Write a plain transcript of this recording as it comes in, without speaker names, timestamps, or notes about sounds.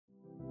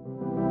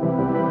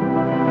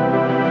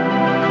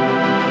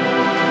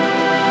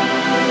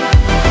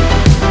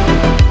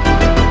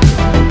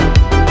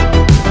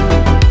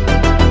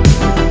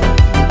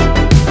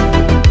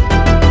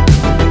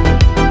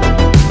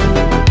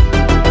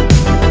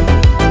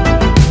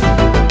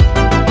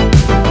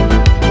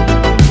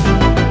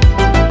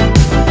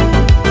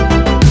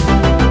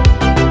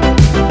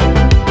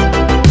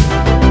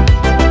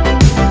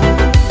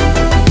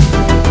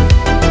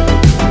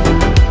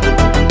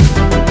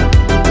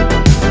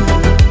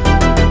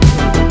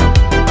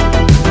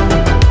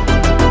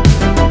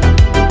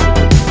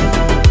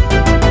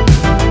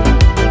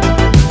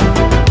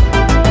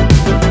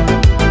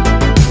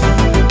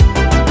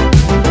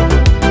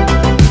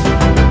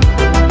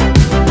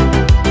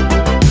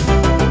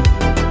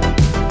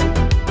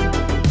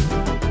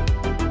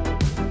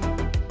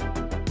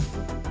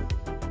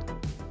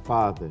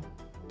Father,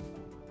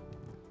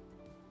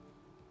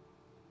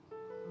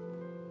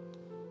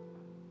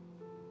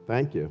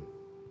 thank you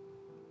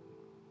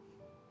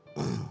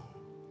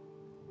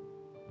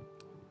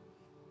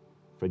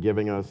for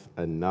giving us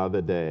another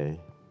day.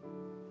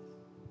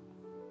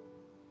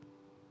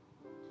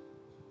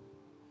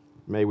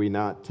 May we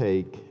not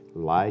take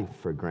life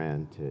for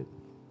granted.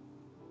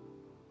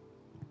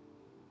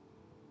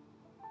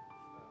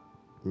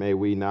 May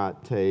we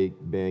not take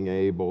being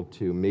able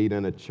to meet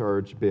in a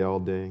church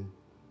building,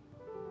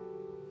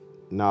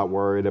 not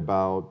worried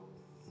about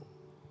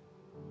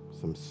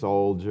some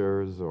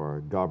soldiers or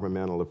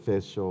governmental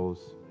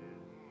officials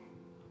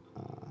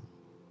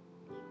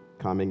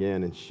coming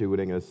in and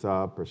shooting us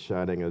up or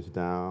shutting us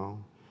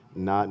down,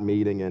 not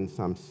meeting in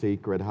some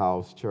secret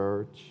house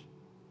church,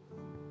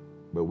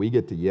 but we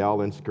get to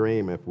yell and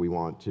scream if we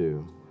want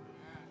to.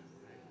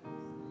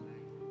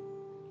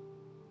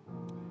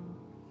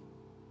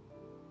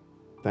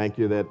 Thank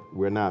you that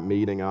we're not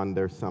meeting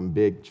under some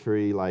big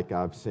tree like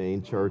I've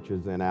seen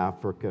churches in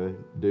Africa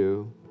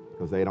do,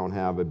 because they don't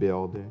have a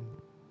building.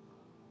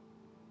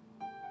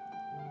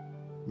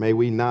 May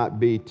we not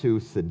be too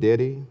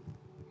sedity,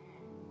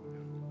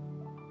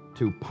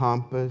 too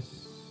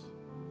pompous,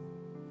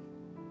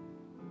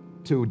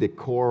 too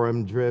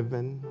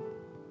decorum-driven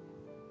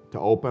to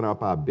open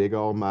up our big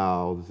old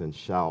mouths and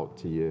shout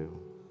to you.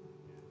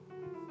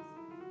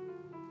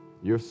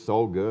 You're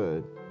so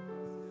good.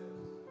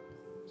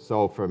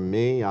 So for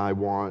me, I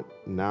want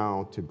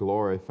now to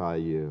glorify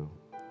you.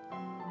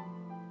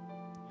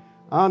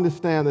 I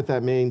understand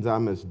that means I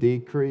must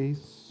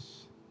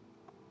decrease.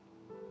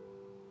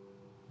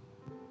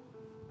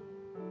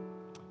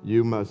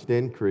 You must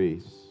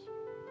increase.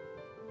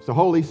 So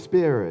Holy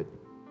Spirit,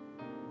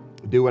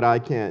 do what I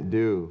can't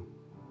do.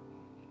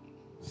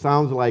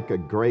 Sounds like a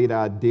great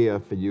idea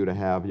for you to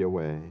have your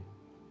way.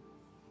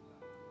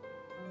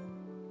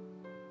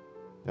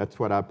 That's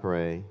what I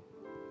pray.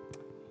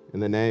 In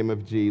the name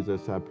of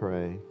Jesus, I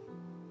pray.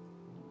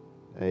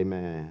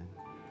 Amen.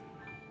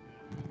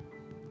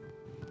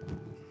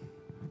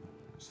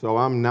 So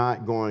I'm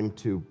not going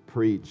to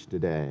preach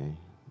today.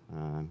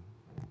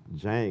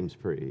 James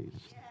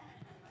preached.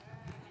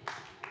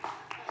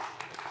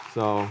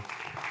 So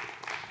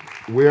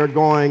we're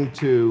going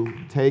to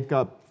take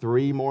up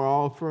 3 more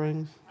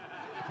offerings,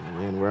 and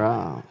then we're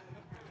out.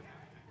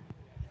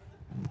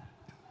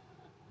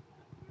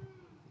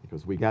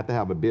 Because we got to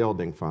have a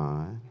building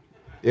fund.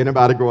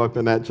 Anybody grow up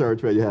in that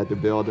church where you had the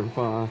building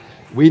fund?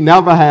 We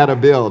never had a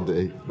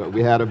building, but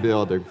we had a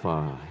building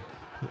fund.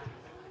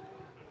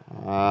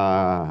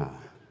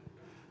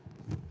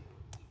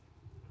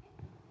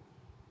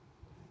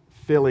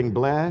 Feeling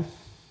blessed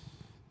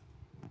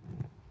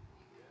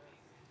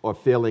or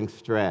feeling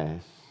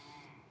stressed?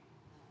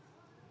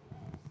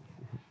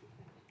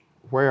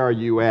 Where are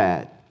you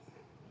at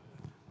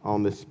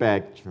on the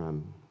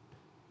spectrum?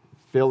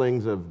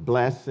 Feelings of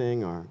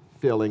blessing or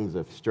feelings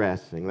of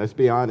stressing? Let's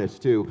be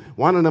honest, too.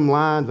 One of them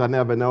lines I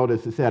never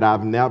noticed, it said,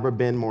 I've never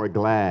been more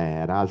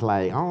glad. I was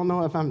like, I don't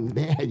know if I'm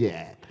there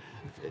yet.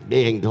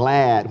 Being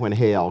glad when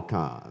hell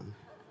comes.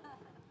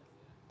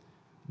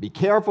 Be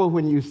careful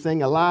when you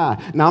sing a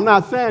lie. Now, I'm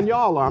not saying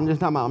y'all are. I'm just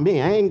talking about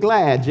me. I ain't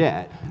glad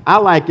yet. I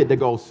like it to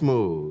go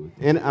smooth.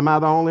 And am I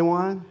the only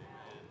one?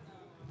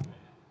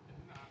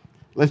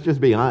 Let's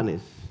just be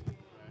honest.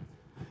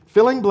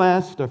 Feeling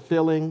blessed or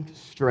feeling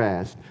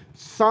stressed.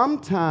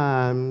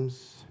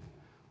 Sometimes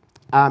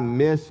I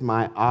miss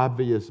my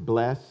obvious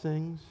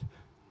blessings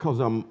because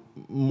I'm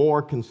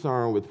more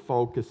concerned with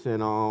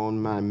focusing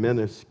on my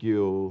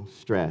minuscule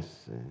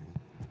stressing.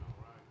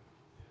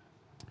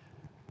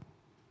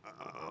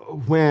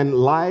 When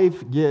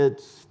life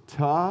gets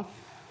tough,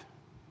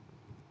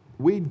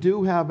 we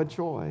do have a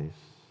choice.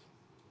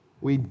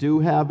 We do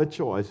have a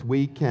choice.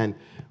 We can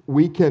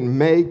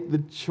make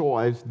the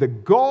choice. The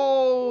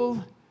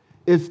goal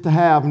is to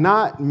have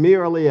not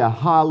merely a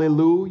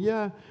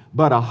hallelujah,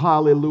 but a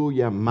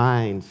hallelujah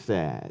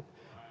mindset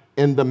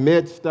in the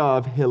midst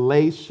of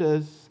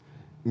hellacious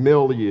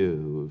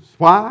milieus.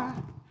 Why?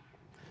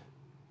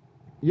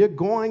 You're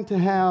going to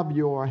have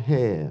your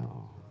hell.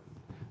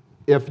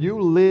 If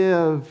you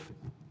live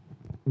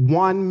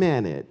 1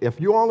 minute, if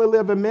you only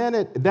live a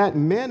minute, that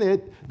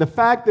minute, the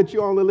fact that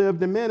you only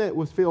lived a minute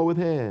was filled with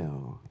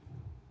hell.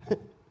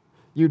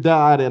 You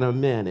died in a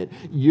minute.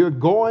 You're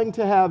going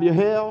to have your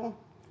hell.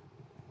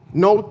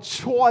 No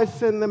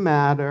choice in the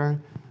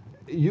matter.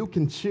 You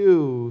can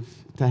choose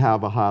to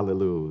have a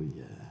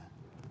hallelujah.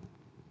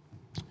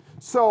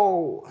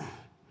 So,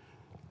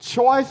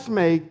 choice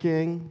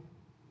making,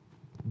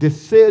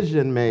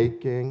 decision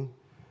making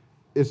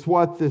is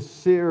what this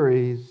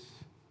series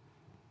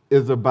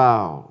is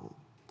about.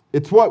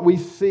 It's what we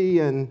see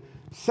in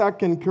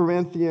 2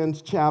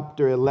 Corinthians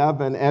chapter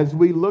 11 as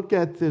we look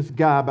at this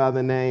guy by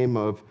the name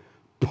of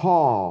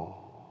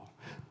Paul.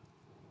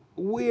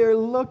 We're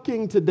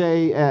looking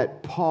today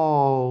at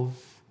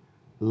Paul's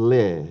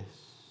list.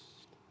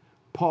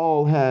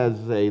 Paul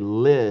has a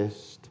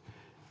list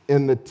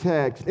in the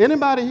text.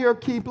 Anybody here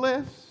keep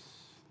lists?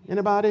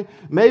 Anybody?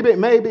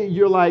 Maybe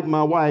you're like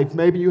my wife.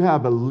 Maybe you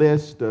have a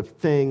list of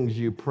things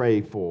you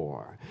pray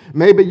for.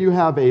 Maybe you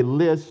have a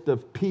list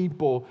of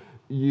people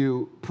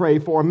you pray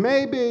for.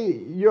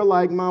 Maybe you're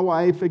like my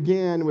wife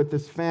again with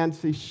this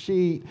fancy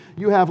sheet.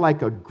 You have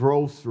like a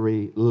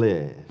grocery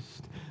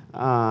list.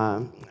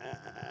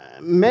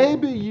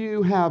 Maybe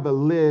you have a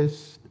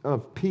list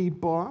of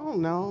people, I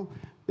don't know,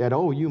 that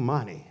owe you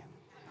money.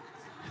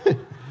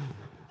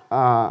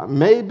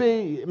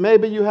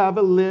 Maybe you have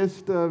a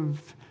list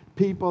of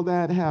people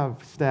that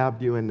have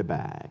stabbed you in the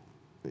back.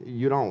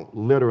 You don't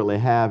literally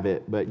have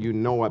it, but you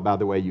know it by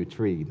the way you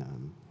treat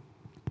them.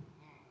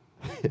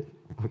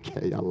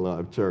 Okay, I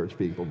love church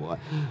people, boy.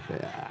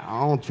 I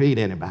don't treat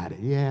anybody.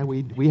 Yeah,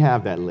 we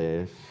have that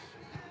list.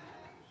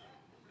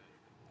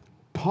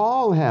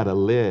 Paul had a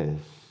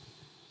list.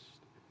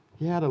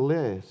 He had a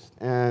list.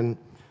 And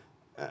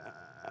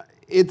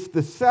it's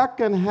the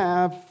second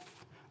half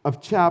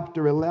of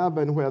chapter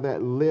 11 where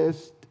that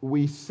list,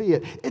 we see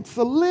it. It's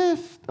a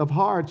list of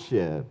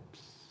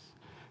hardships.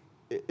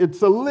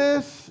 It's a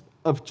list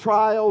of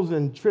trials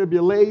and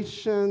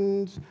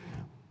tribulations,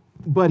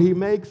 but he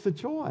makes a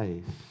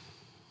choice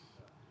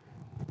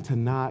to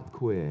not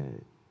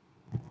quit,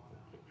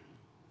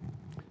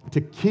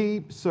 to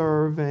keep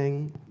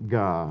serving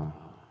God.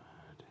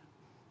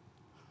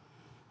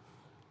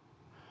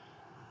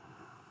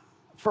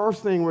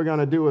 First thing we're going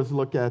to do is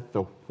look at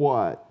the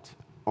what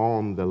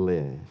on the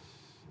list.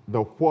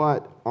 The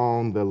what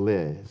on the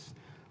list.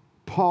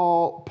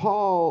 Paul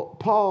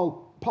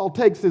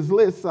takes his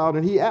list out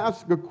and he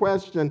asks a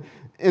question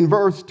in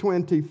verse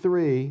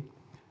 23.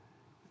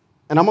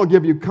 And I'm going to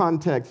give you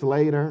context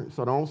later,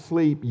 so don't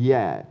sleep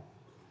yet.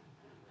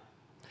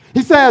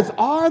 He says,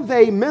 are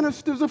they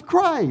ministers of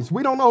Christ?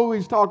 We don't know who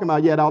he's talking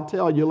about yet. I'll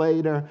tell you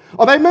later.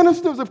 Are they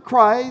ministers of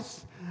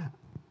Christ?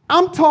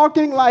 I'm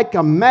talking like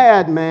a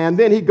madman.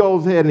 Then he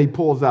goes ahead and he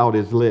pulls out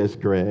his list,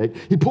 Greg.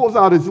 He pulls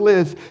out his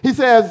list. He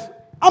says,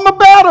 I'm a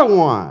better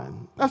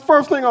one. That's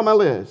first thing on my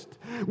list.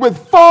 With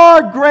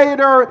far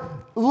greater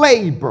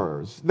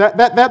labors.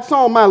 That's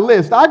on my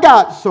list. I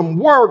got some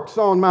works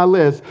on my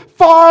list.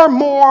 Far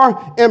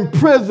more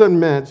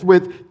imprisonments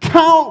with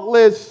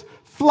countless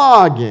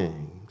floggings.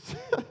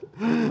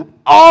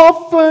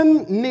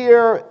 Often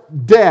near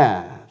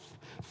death.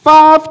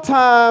 5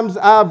 times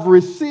I've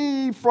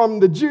received from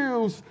the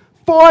Jews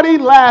 40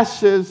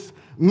 lashes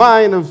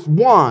minus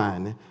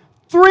 1.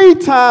 3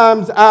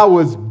 times I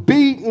was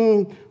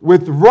beaten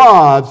with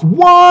rods.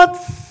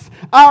 Once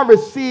I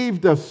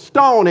received a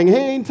stoning. He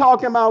ain't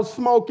talking about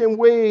smoking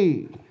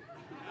weed.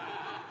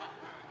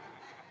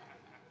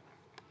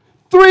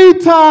 3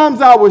 times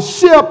I was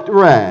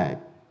shipwrecked.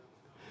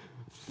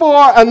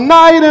 For a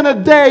night and a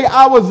day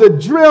I was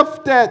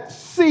adrift at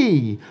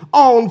sea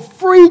on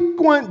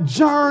frequent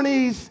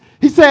journeys.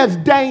 He says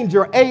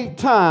danger 8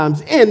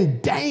 times.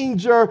 In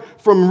danger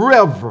from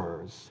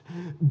rivers.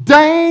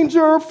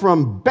 Danger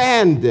from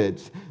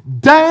bandits.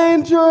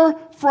 Danger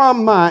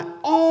from my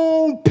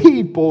own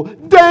people.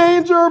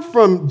 Danger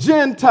from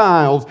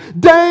Gentiles.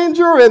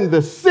 Danger in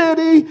the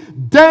city.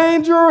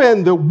 Danger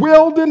in the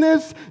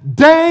wilderness.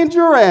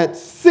 Danger at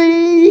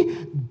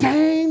sea.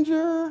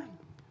 Danger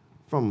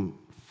from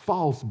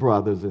false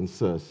brothers and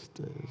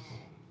sisters.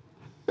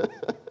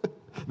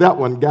 That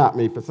one got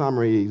me for some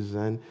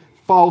reason.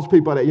 False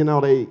people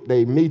that,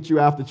 they meet you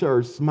after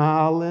church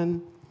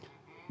smiling,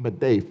 but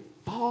they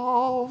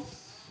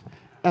false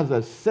as a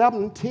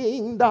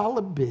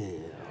 $17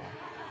 bill.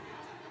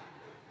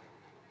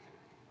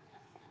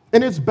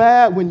 And it's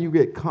bad when you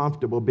get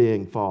comfortable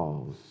being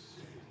false.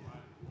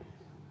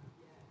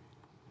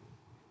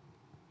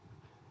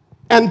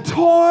 And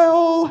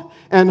toil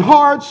and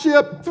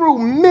hardship through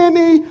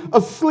many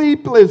a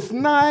sleepless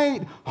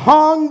night,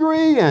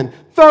 hungry and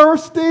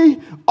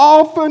thirsty,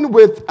 often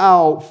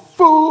without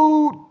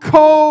food,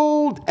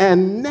 cold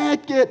and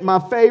naked, my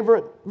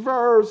favorite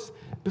verse,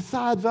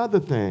 besides other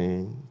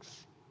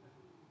things.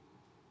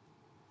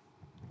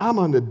 I'm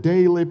under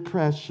daily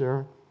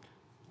pressure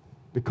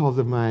because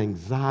of my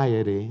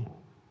anxiety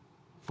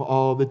for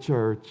all the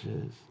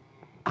churches.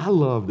 I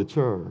love the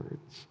church.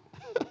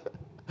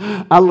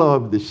 I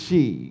love the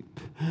sheep.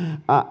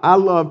 I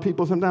love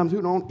people sometimes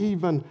who don't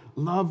even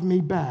love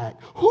me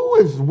back. Who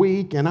is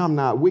weak and I'm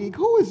not weak?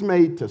 Who is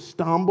made to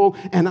stumble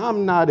and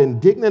I'm not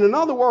indignant? In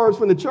other words,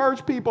 when the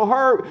church people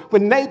hurt,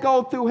 when they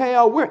go through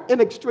hell, we're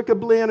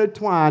inextricably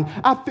intertwined.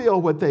 I feel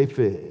what they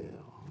feel.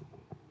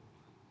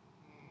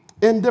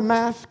 In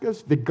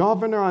Damascus, the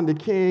governor under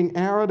King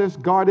Aretas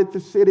guarded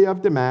the city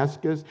of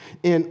Damascus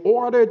in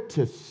order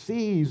to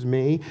seize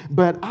me,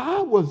 but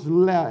I was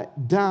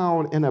let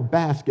down in a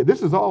basket.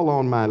 This is all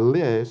on my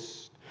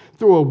list.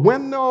 Through a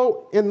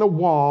window in the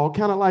wall,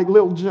 kind of like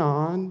Lil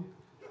Jon,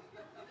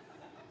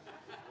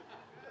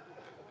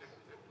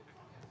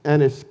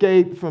 and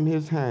escaped from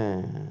his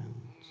hands.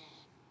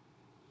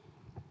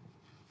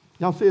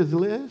 Y'all see his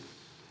list?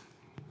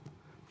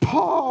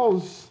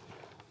 Paul's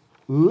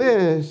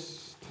list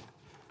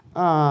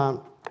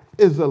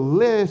is a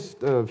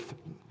list of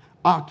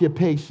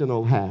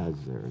occupational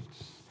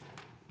hazards.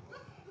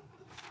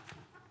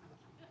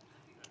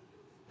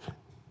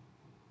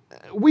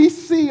 we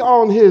see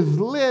on his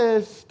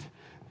list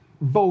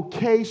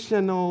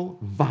vocational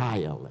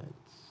violence.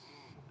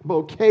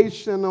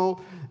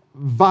 Vocational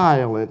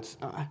violence.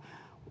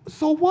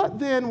 So what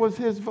then was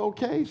his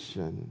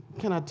vocation?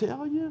 Can I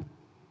tell you?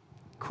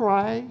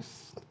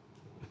 Christ.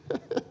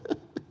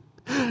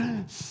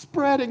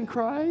 Spreading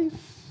Christ.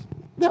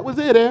 That was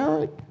it,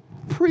 Eric.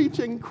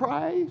 Preaching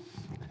Christ.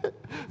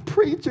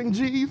 Preaching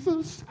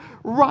Jesus,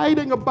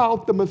 writing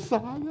about the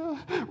Messiah,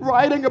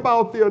 writing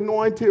about the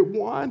Anointed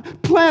One,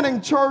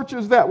 planting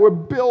churches that were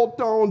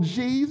built on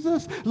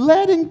Jesus,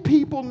 letting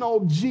people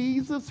know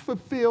Jesus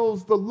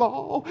fulfills the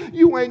law.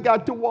 You ain't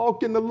got to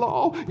walk in the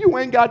law. You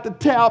ain't got to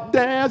tap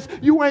dance.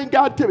 You ain't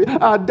got to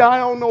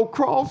die on no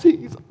cross.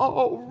 He's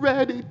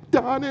already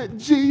done it.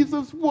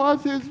 Jesus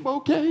was his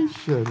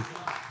vocation.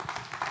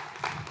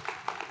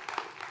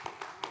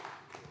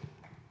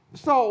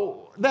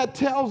 So that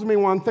tells me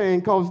one thing,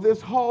 because this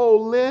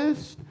whole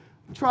list,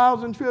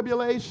 trials and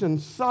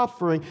tribulations,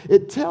 suffering,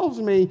 it tells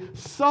me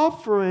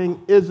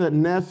suffering isn't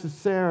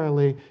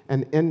necessarily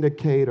an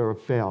indicator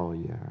of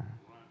failure.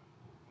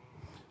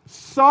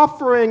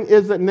 Suffering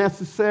isn't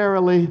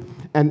necessarily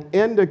an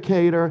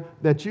indicator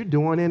that you're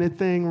doing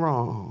anything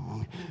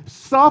wrong.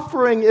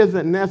 Suffering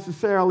isn't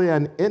necessarily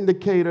an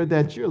indicator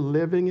that you're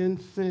living in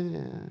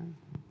sin.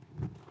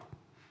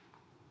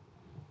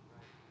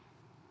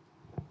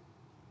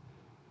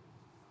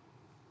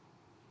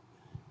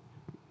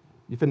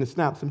 You finna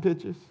snap some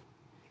pictures?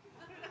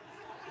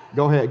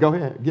 Go ahead,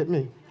 get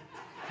me.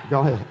 Go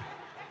ahead.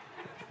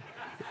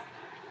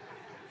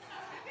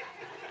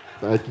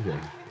 Thank you.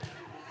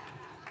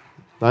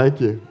 Thank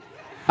you.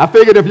 I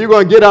figured if you're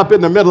going to get up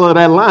in the middle of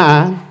that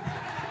line,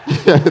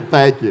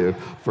 thank you,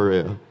 for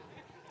real.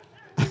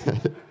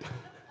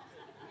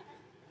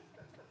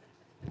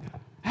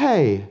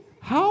 Hey,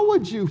 how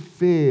would you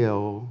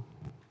feel,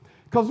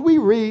 because we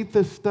read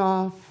this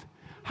stuff,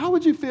 how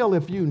would you feel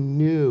if you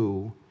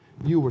knew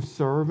you were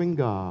serving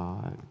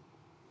God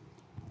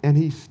and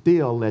he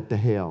still let the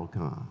hell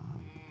come?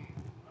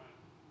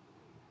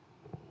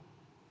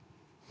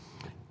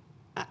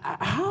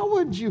 How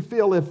would you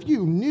feel if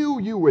you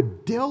knew you were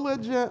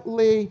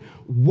diligently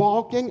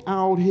walking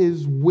out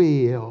his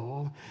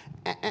will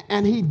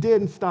and he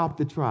didn't stop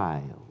the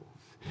trials?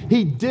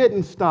 He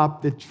didn't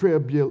stop the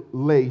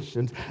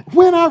tribulations.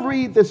 When I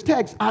read this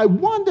text, I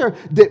wonder,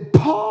 did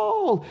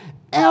Paul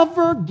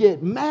ever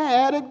get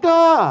mad at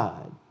God?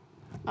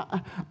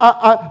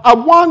 I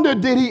wonder,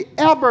 did he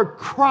ever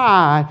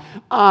cry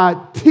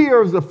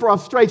tears of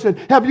frustration?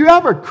 Have you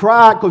ever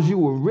cried because you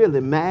were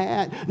really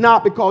mad,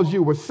 not because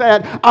you were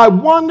sad? I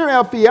wonder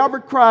if he ever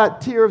cried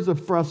tears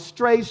of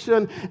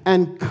frustration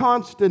and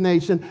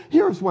consternation.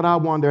 Here's what I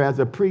wonder as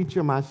a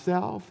preacher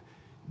myself.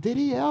 Did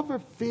he ever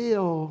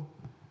feel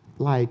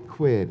like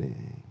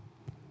quitting?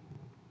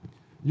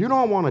 You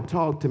don't want to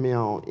talk to me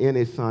on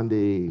any Sunday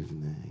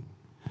evening.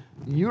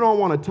 You don't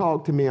want to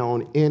talk to me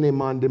on any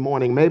Monday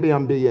morning. Maybe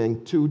I'm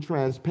being too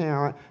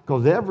transparent,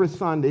 because every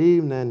Sunday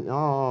evening,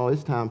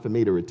 it's time for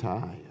me to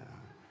retire.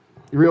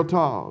 Real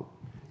talk.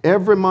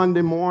 Every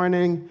Monday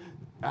morning,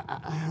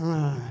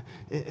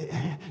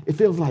 it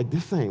feels like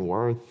this ain't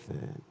worth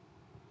it.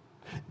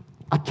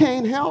 I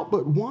can't help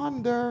but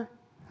wonder,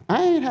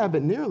 I ain't have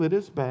it nearly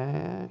this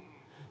bad.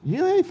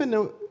 You ain't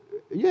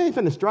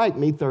finna strike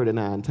me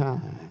 39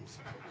 times.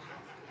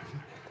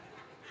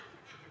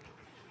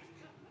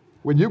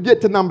 When you get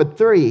to number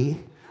 3,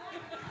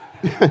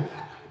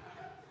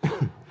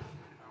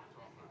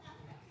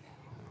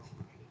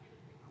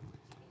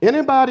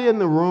 anybody in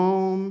the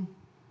room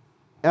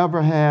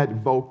ever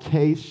had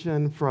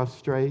vocation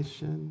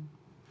frustration?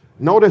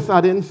 Notice I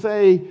didn't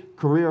say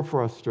career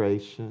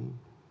frustration.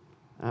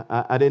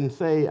 I didn't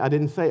say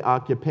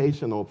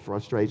occupational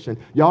frustration.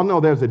 Y'all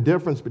know there's a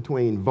difference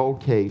between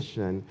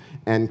vocation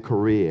and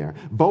career.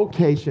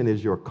 Vocation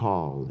is your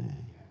calling.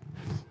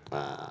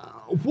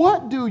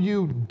 What do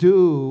you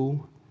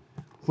do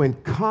when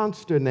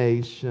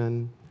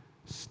consternation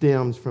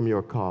stems from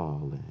your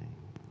calling?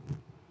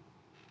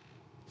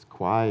 It's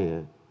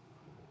quiet.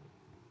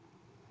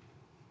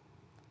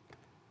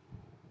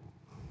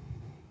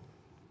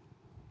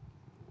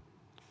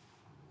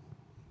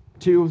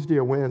 Tuesday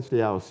or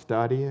Wednesday, I was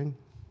studying.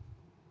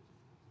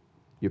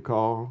 You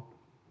call?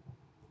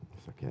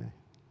 It's okay.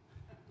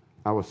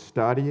 I was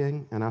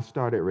studying, and I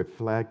started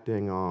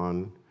reflecting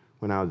on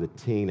when I was a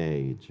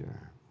teenager.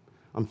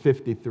 I'm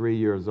 53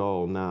 years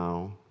old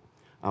now.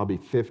 I'll be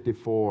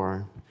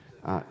 54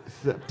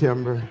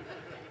 September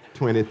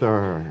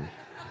 23rd.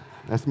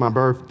 That's my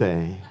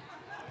birthday,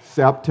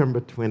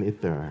 September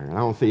 23rd. I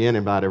don't see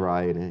anybody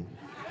writing.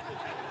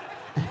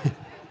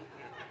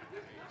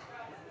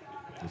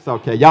 It's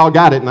okay. Y'all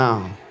got it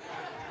now.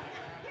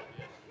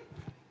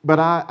 But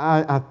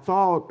I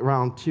thought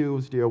around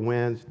Tuesday or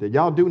Wednesday,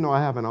 y'all do know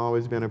I haven't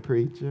always been a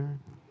preacher.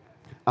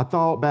 I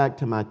thought back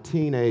to my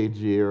teenage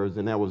years,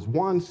 and there was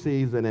one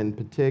season in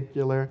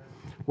particular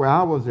where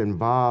I was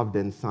involved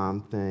in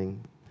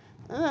something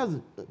that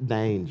was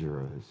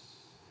dangerous.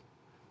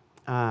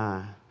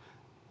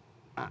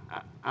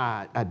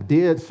 I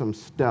did some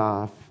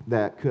stuff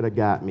that could have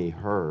got me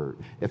hurt.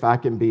 If I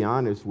can be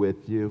honest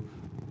with you,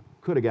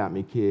 could have got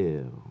me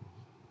killed.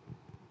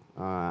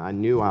 I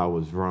knew I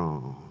was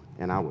wrong,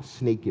 and I was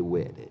sneaky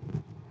with it.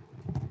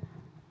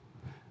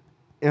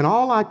 And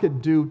all I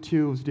could do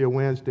Tuesday or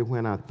Wednesday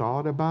when I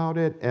thought about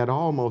it, at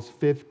almost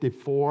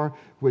 54,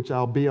 which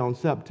I'll be on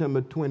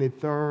September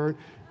 23rd,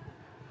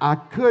 I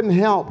couldn't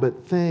help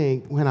but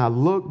think, when I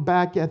look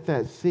back at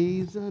that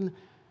season,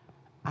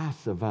 I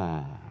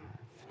survived.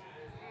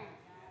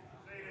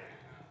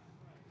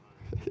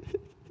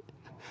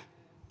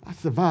 I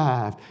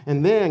survived.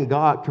 And then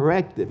God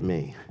corrected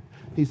me.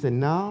 He said,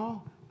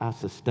 no, I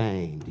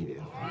sustained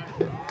you.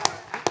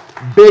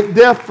 Big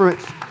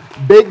difference.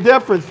 Big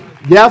difference.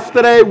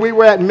 Yesterday, we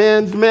were at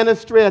men's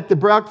ministry at the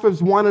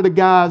breakfast. One of the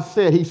guys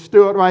said, he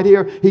stood right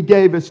here, he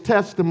gave his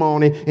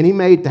testimony, and he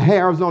made the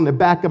hairs on the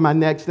back of my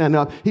neck stand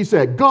up. He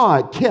said,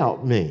 God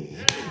kept me.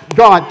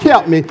 God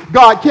kept me.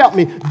 God kept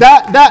me.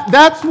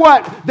 That's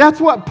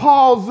what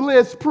Paul's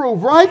list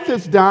proved. Write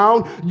this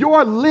down.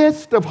 Your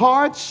list of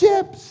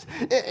hardships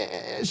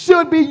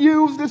should be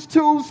used as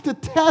tools to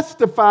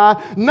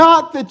testify,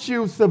 not that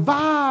you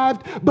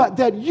survived, but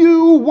that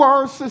you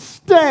were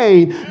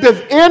sustained.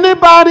 Does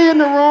anybody in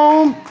the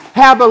room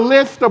have a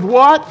list of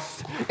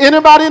what's?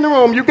 Anybody in the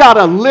room, you got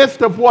a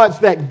list of what's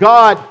that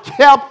God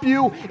kept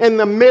you in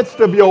the midst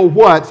of your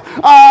what's?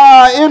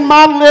 In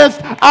my list,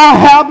 I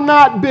have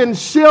not been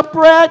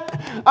shipwrecked,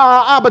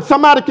 but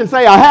somebody can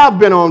say I have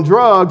been on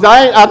drugs.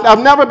 I've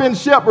never been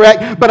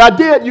shipwrecked, but I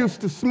did used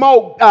to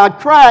smoke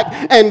crack,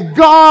 and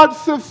God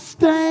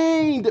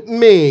sustained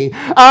me.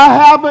 I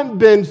haven't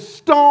been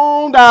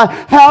stoned. I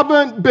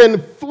haven't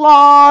been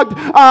flogged,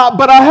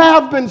 but I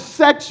have been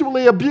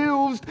sexually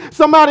abused.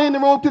 Somebody in the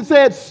room can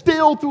say it's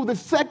still through the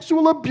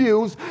sexual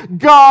abuse,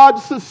 God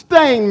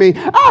sustained me.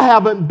 I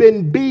haven't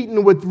been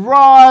beaten with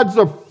rods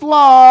or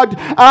flogged.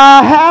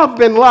 I have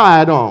been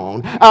lied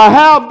on. I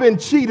have been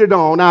cheated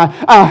on. I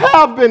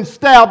have been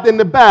stabbed in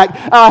the back.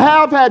 I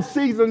have had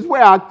seasons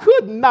where I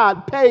could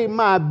not pay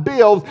my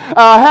bills.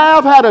 I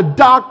have had a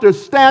doctor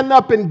stand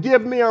up and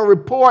give me a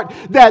report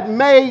that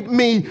made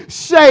me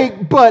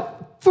shake,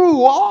 but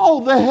through all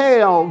the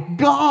hell,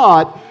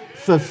 God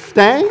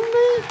sustained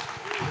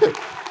me.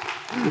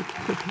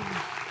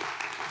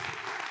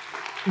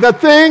 The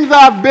things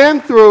I've been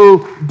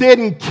through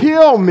didn't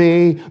kill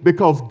me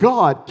because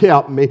God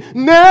kept me.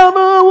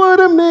 Never would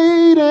have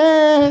made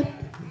it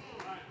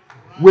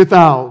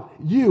without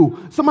you.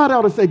 Somebody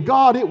ought to say,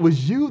 God, it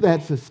was you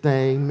that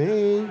sustained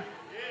me.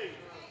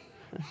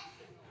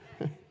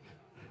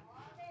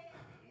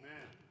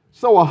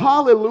 So a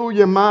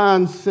hallelujah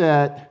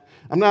mindset,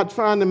 I'm not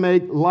trying to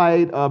make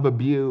light of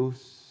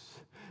abuse,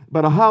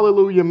 but a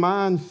hallelujah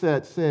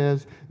mindset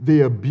says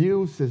the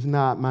abuse is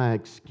not my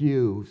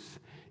excuse.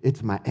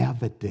 It's my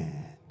evidence.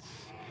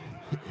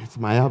 It's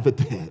my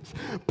evidence.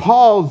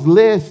 Paul's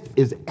list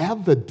is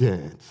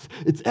evidence.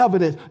 It's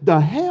evidence. The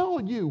hell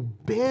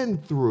you've been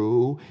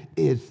through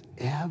is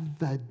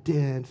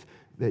evidence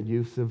that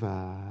you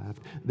survived,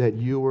 that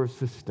you were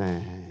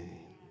sustained.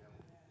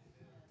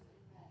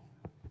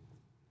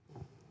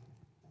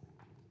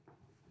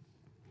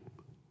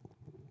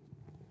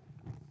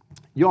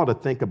 You ought to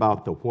think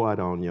about the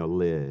what on your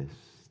list.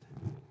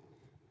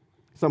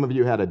 Some of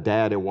you had a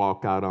daddy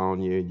walk out on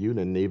you. You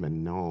didn't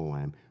even know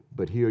him.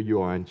 But here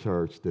you are in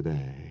church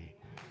today.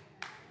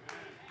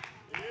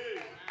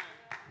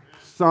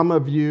 Some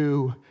of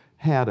you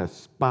had a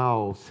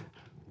spouse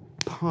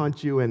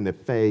punch you in the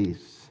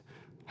face.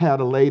 Had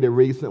a lady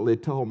recently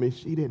told me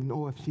she didn't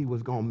know if she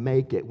was going to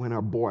make it when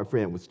her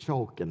boyfriend was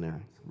choking her.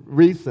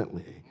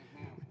 Recently.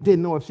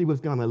 Didn't know if she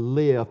was going to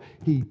live.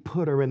 He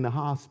put her in the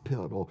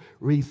hospital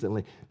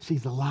recently.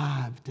 She's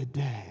alive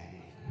today.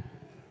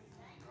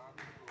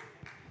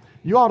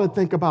 You ought to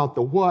think about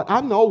the what.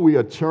 I know we're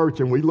a church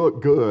and we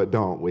look good,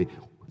 don't we?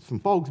 Some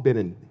folks been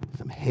in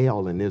some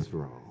hell in this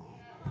room.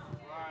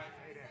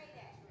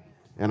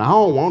 And I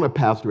don't want to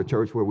pastor a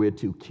church where we're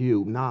too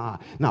cute. Nah,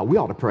 we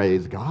ought to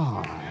praise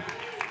God.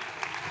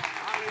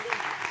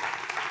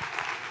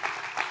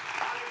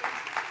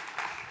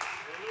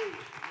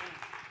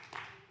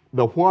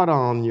 The what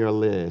on your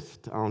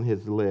list, on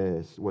his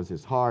list, was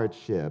his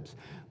hardships.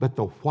 But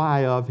the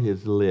why of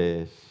his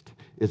list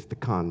is the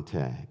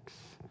context.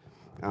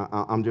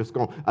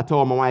 I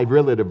told my wife,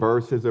 really, the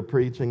verses are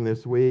preaching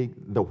this week.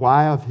 The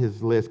why of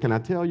his list. Can I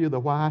tell you the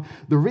why?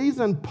 The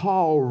reason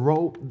Paul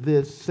wrote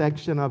this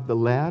section of the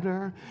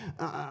letter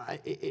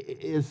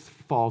is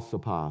false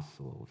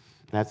apostles.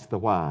 That's the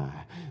why.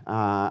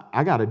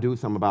 I got to do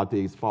something about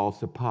these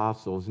false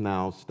apostles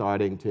now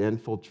starting to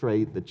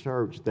infiltrate the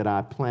church that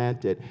I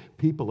planted.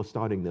 People are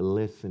starting to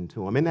listen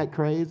to them. Isn't that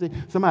crazy?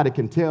 Somebody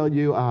can tell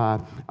you,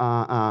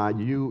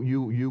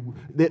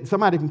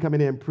 somebody can come in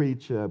here and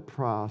preach a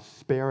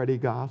prosperity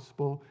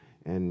gospel,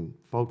 and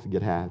folks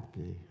get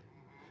happy.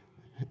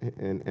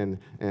 And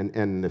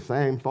the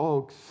same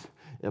folks,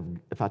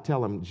 if I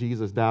tell them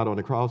Jesus died on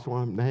the cross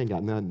for them, they ain't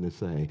got nothing to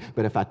say.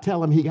 But if I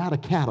tell them he got a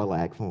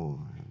Cadillac for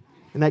them,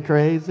 isn't that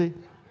crazy?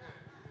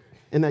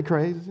 Isn't that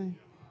crazy?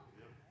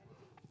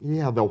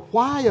 Yeah, the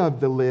why of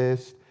the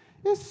list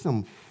is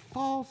some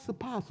false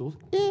apostles.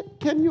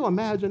 Can you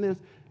imagine this?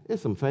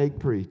 It's some fake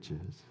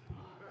preachers.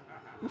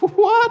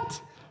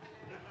 What?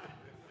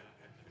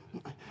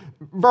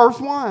 Verse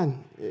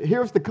 1,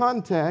 here's the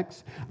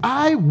context.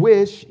 I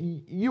wish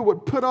you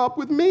would put up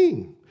with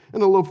me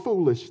in a little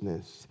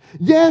foolishness.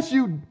 Yes,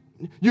 you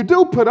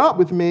do put up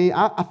with me.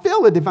 I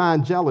feel a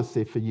divine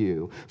jealousy for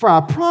you. For I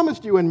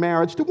promised you in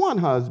marriage to one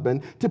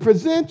husband to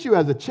present you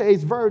as a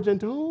chaste virgin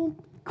to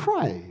whom?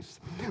 Christ.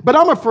 But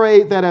I'm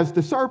afraid that as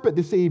the serpent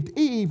deceived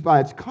Eve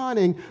by its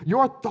cunning,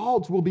 your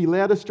thoughts will be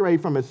led astray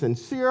from a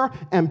sincere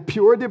and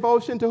pure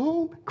devotion to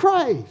whom?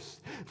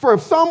 Christ. For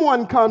if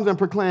someone comes and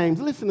proclaims,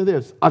 listen to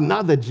this,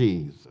 another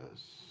Jesus,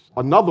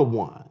 another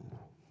one,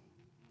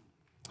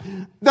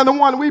 than the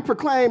one we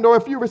proclaimed, or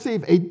if you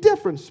receive a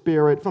different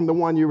spirit from the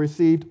one you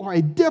received, or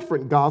a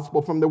different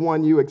gospel from the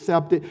one you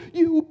accepted,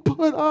 you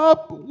put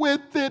up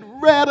with it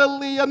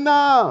readily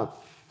enough.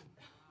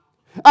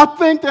 I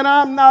think that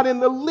I'm not in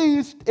the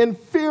least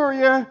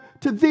inferior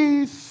to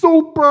these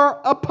super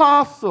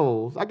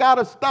apostles. I got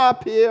to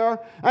stop here.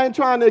 I ain't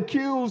trying to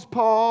accuse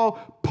Paul.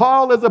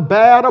 Paul is a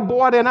badder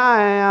boy than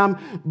I am,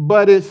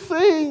 but it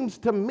seems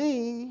to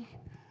me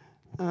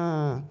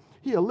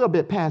he's a little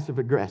bit passive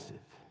aggressive.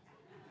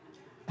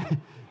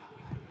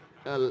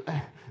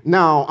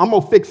 Now, I'm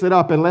going to fix it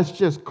up and let's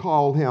just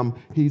call him,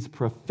 he's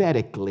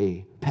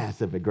prophetically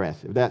passive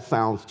aggressive. That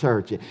sounds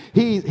churchy.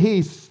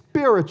 He's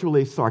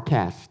spiritually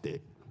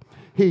sarcastic.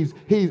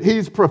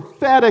 He's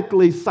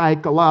prophetically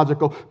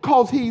psychological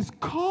because he's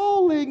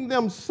calling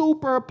them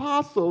super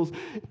apostles.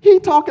 He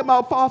talking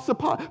about false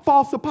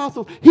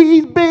apostles.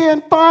 He's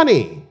being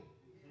funny.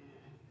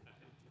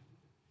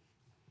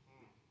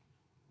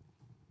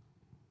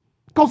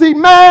 Because he's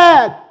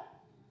mad.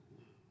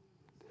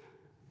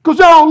 Because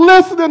y'all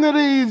listening to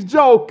these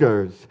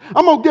jokers.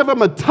 I'm going to give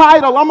them a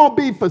title. I'm going to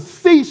be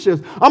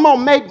facetious. I'm going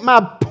to make my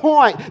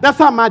point. That's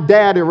how my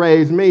daddy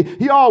raised me.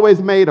 He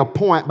always made a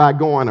point by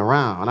going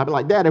around. I'd be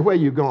like, Daddy, where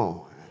you going?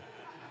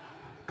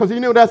 Because he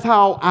knew that's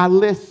how I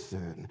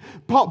listen.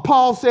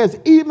 Paul says,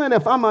 even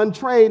if I'm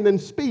untrained in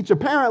speech,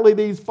 apparently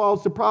these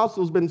false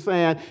apostles been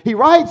saying, he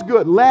writes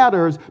good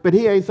letters, but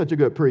he ain't such a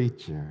good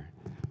preacher.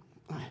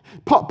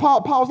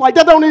 Paul's like,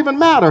 that don't even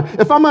matter.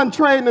 If I'm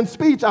untrained in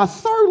speech, I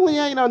certainly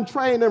ain't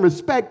untrained in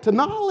respect to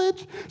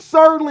knowledge.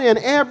 Certainly in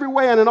every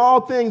way and in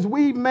all things,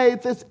 we've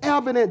made this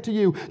evident to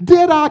you.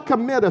 Did I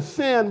commit a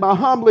sin by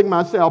humbling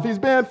myself? He's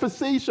being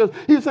facetious.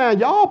 He's saying,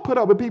 y'all put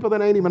up with people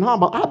that ain't even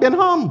humble. I've been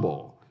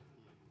humble.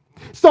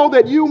 So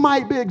that you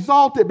might be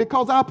exalted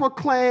because I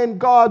proclaim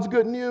God's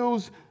good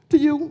news to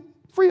you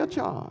free of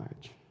charge.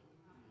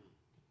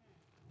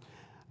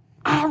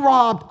 I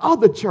robbed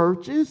other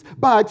churches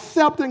by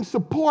accepting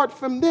support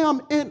from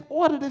them in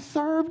order to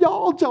serve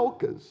y'all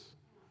jokers.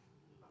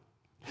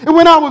 And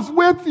when I was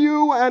with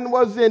you and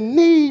was in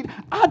need,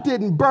 I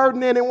didn't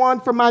burden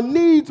anyone, for my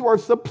needs were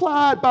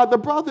supplied by the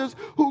brothers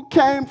who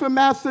came from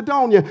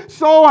Macedonia.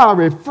 So I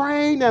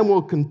refrained and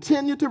will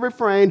continue to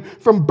refrain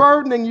from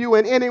burdening you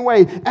in any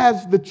way.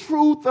 As the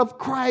truth of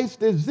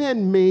Christ is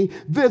in me,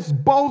 this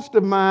boast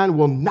of mine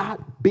will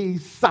not be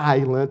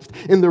silenced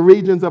in the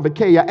regions of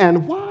Achaia.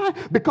 And why?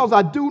 Because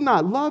I do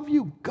not love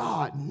you?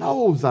 God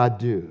knows I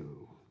do.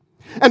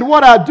 And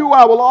what I do,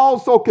 I will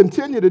also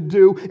continue to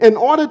do in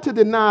order to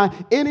deny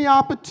any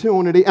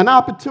opportunity, an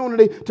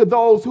opportunity to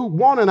those who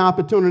want an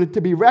opportunity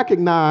to be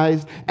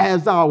recognized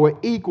as our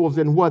equals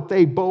in what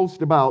they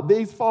boast about.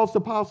 These false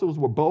apostles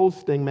were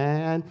boasting,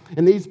 man,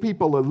 and these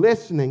people are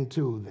listening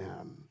to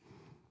them.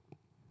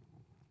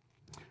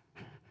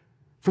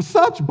 For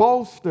such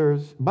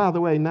boasters, by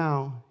the way,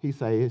 now, he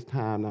say it's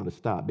time now to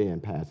stop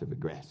being passive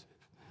aggressive.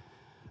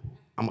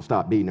 I'm going to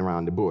stop beating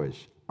around the bush.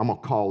 I'm going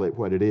to call it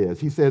what it is.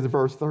 He says in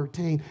verse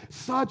 13,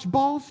 such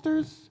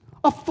boasters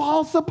are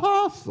false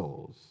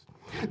apostles.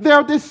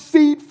 They're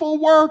deceitful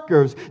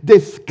workers,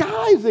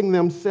 disguising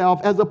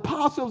themselves as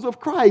apostles of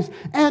Christ.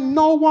 And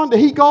no wonder,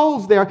 he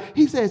goes there.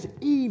 He says,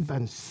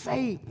 even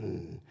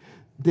Satan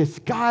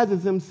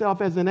disguises himself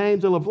as an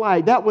angel of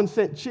light. That one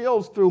sent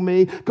chills through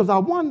me because I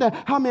wonder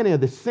how many of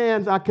the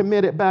sins I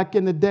committed back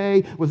in the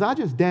day was I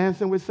just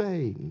dancing with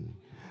Satan.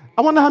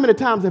 I wonder how many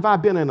times have I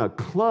been in a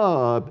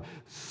club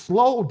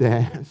slow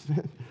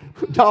dancing.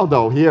 Y'all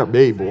don't hear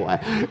me, boy.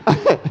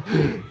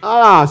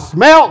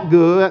 Smelled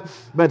good,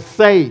 but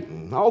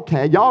Satan.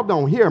 Okay, y'all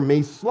don't hear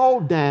me slow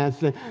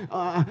dancing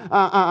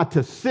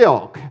to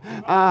silk.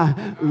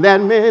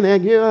 Let me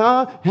take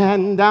your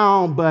hand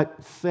down,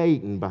 but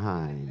Satan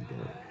behind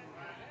it.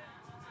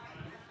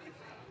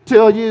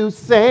 Till you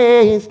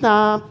say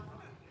stop,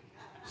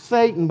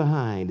 Satan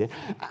behind it.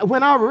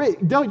 When I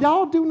read,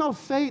 y'all do know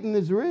Satan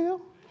is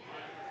real?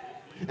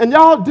 And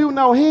y'all do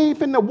know he ain't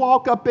finna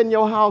walk up in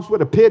your house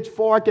with a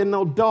pitchfork and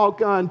no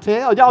doggone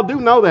tail. Y'all do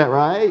know that,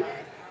 right?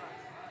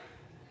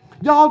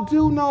 Y'all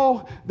do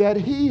know that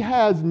he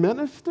has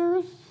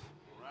ministers?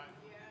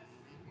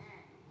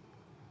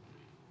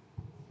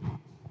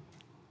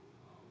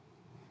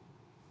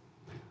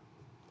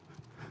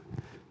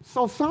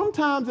 So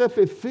sometimes if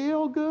it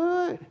feel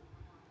good,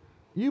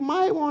 You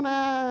might want to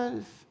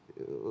ask,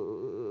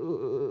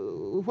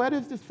 where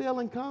does this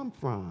feeling come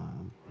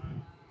from?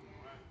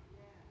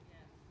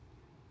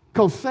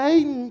 Because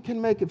Satan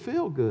can make it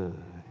feel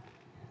good.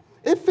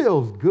 It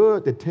feels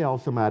good to tell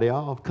somebody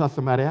off, cuss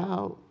somebody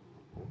out.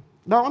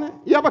 Don't it?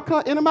 You ever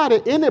cuss?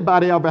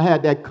 Anybody ever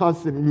had that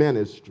cussing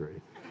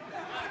ministry?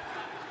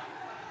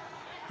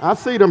 I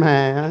see them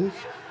hands.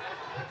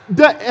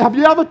 Have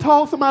you ever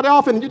told somebody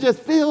off and you just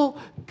feel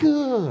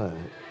good?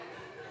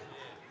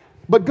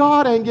 But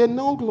God ain't getting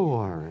no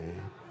glory.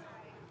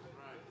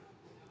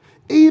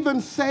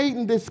 Even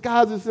Satan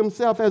disguises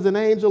himself as an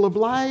angel of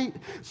light.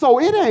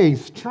 So it ain't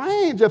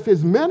strange if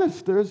his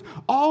ministers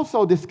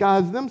also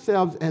disguise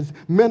themselves as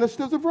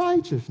ministers of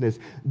righteousness.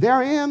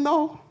 Their end,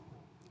 though,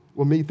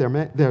 will meet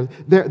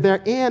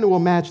their end will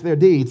match their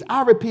deeds.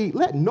 I repeat,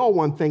 let no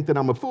one think that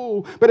I'm a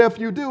fool, but if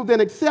you do, then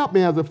accept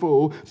me as a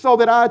fool, so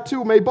that I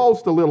too may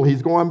boast a little.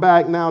 He's going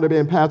back now to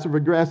being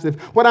passive-aggressive.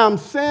 What I'm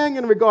saying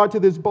in regard to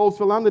this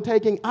boastful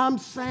undertaking, I'm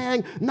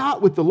saying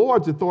not with the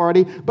Lord's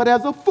authority, but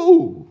as a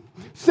fool.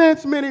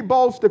 Since many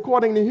boast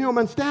according to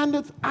human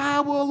standards,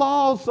 I will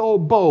also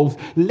boast.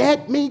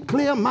 Let me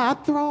clear my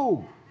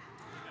throat.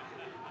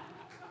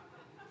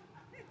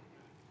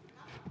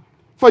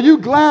 For you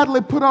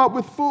gladly put up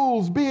with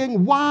fools,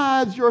 being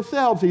wise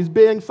yourselves. He's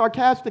being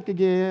sarcastic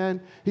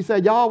again. He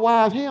said, y'all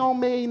wise. He don't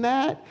mean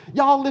that.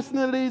 Y'all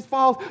listening to these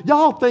false.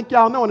 Y'all think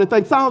y'all know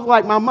anything. Sounds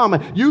like my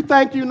mama. You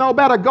think you know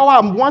better? Go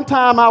out. And one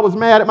time I was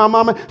mad at my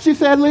mama. She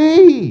said,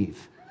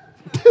 leave.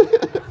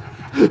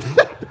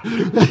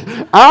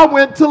 I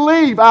went to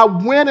leave. I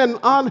went and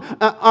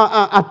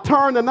I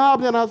turned the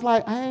knob and I was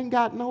like, I ain't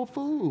got no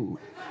food.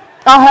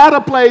 I had a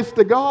place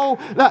to go.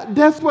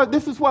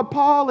 This is what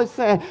Paul is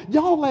saying.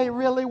 Y'all ain't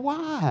really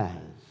wise.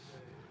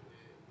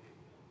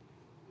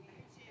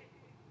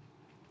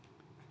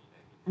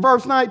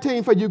 Verse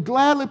 19, for you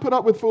gladly put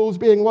up with fools,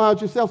 being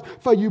wise yourselves,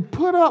 for you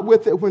put up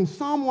with it when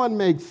someone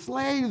makes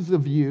slaves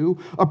of you,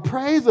 or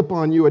preys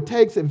upon you, or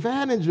takes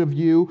advantage of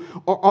you,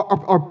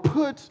 or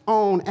puts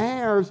on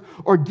airs,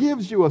 or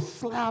gives you a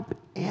slap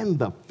in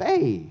the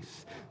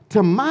face.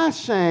 To my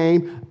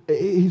shame,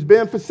 he's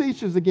being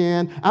facetious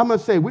again. I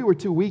must say, we were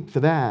too weak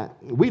for that.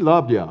 We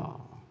loved y'all.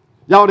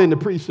 Y'all didn't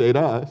appreciate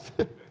us.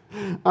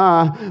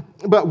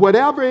 But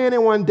whatever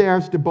anyone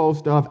dares to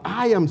boast of,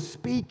 I am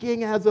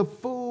speaking as a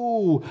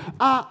fool.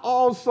 I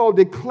also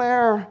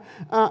dare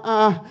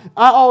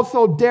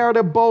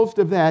to boast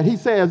of that. He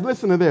says,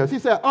 listen to this. He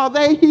said, are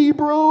they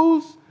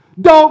Hebrews?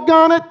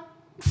 Doggone it,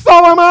 so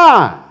am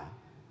I.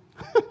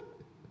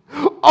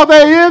 Are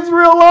they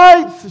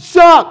Israelites?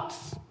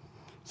 Shucks,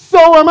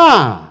 so am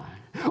I.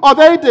 Are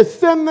they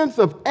descendants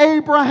of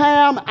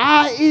Abraham?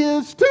 I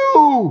is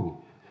too.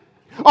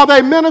 Are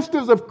they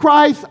ministers of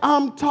Christ?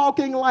 I'm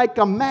talking like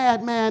a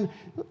madman.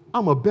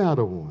 I'm a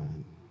better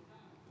one.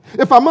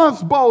 If I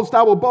must boast,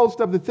 I will boast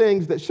of the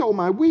things that show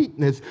my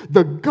weakness.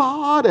 The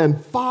God and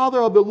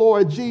Father of the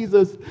Lord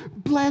Jesus,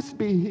 blessed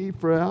be he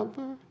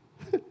forever,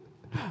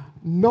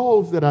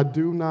 knows that I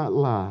do not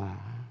lie.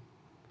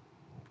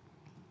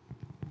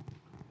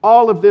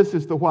 All of this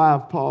is the why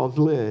of Paul's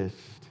list.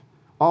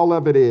 All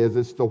of it is.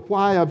 It's the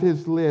why of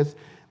his list.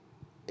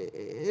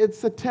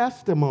 It's a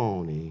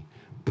testimony.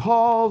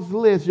 Paul's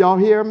list, y'all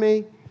hear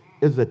me,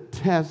 is a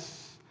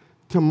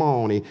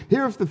testimony.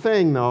 Here's the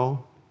thing,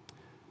 though.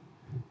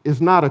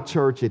 It's not a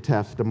churchy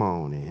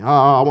testimony. Oh,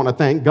 I want to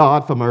thank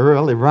God for my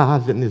early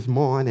rising this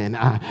morning.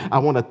 I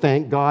want to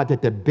thank God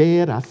that the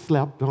bed I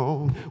slept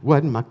on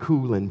wasn't my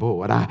cooling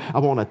board. I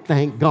want to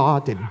thank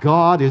God that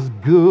God is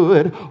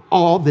good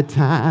all the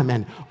time.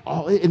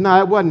 No, it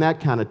wasn't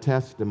that kind of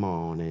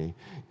testimony.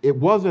 It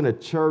wasn't a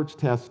church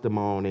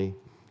testimony.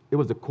 It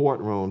was a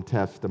courtroom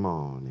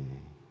testimony.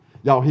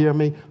 Y'all hear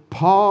me?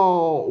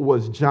 Paul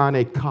was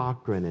Johnny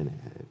Cochran in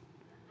it.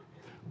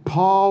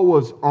 Paul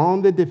was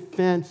on the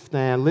defense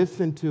stand,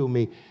 listen to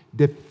me,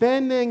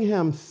 defending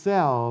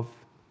himself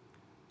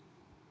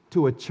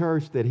to a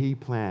church that he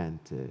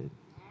planted.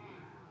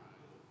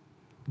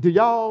 Do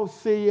y'all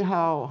see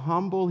how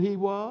humble he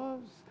was?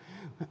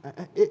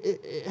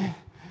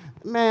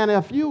 Man,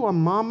 if you a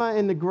mama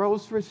in the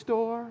grocery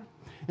store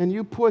and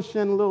you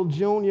pushing little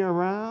Junior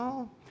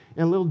around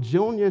and little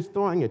Junior's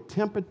throwing a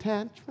temper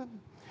tantrum,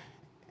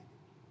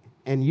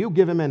 and you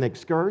give him an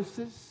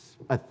excursus,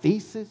 a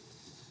thesis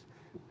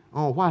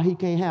on why he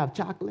can't have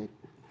chocolate.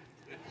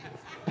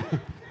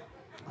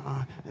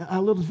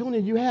 Little Junior,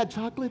 you had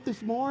chocolate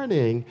this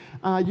morning.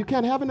 You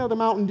can't have another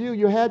Mountain Dew.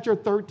 You had your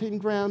 13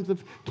 grams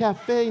of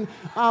caffeine.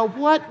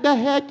 What the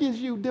heck is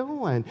you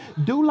doing?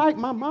 Do like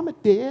my mama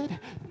did.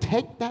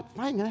 Take that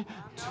finger,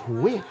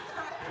 twist.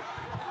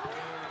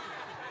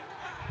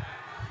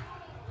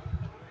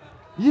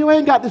 You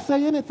ain't got to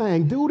say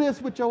anything. Do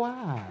this with your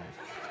eyes.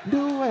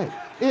 Do it.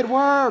 It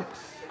works.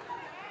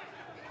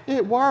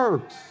 It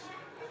works.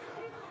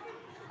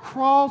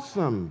 Cross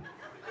them.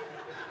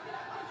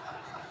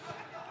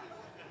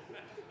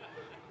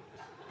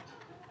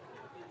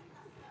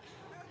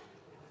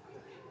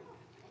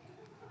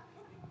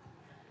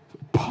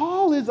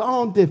 Paul is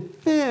on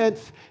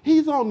defense.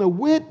 He's on the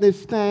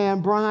witness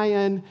stand,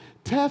 Brian,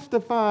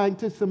 testifying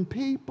to some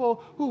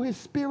people who are his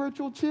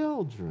spiritual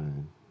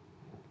children.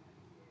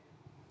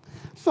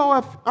 So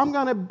if I'm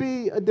going to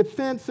be a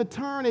defense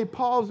attorney,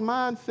 Paul's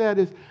mindset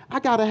is,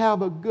 I got to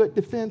have a good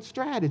defense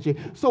strategy.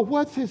 So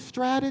what's his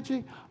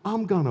strategy?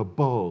 I'm going to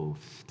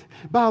boast.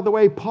 By the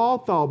way, Paul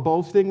thought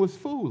boasting was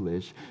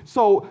foolish.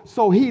 So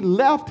he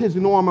left his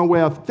normal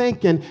way of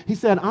thinking. He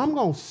said, I'm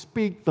going to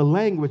speak the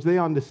language they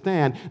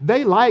understand.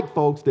 They like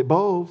folks that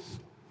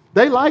boast.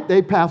 They like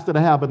their pastor to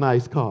have a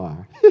nice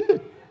car.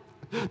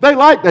 They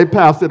like they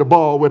pastor the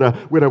ball with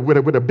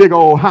a big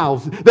old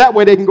house. That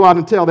way they can go out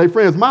and tell their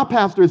friends, my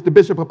pastor is the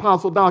bishop,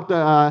 apostle,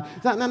 doctor.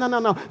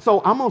 No.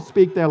 So I'm going to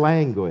speak their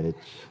language.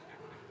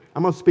 I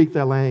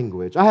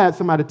had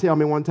somebody tell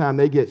me one time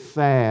they get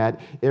sad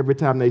every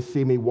time they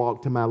see me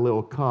walk to my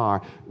little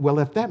car. Well,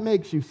 if that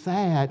makes you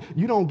sad,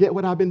 you don't get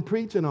what I've been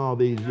preaching all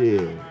these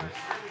years.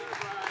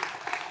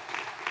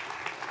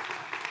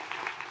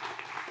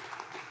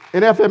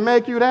 And if it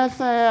make you that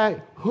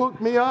sad,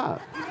 hook me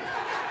up.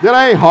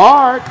 That ain't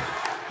hard.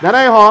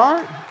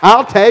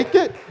 I'll take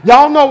it.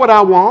 Y'all know what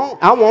I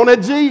want. I want a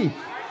Jeep.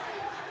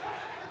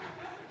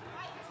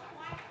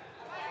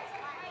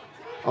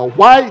 A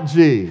white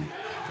Jeep.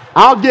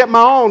 I'll get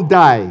my own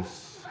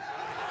dice.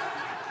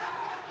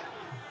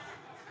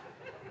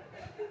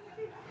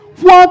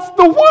 What's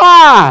the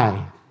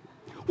why?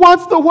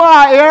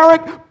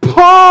 Eric?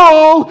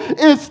 Paul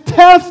is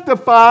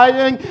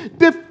testifying,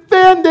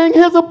 defending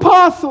his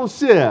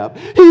apostleship.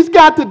 He's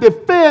got to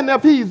defend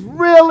if he's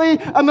really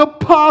an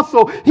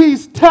apostle.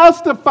 He's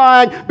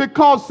testifying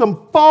because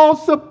some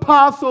false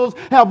apostles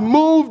have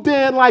moved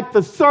in like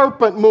the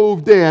serpent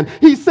moved in.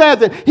 He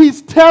says it.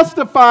 He's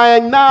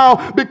testifying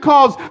now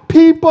because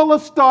people are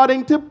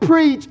starting to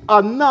preach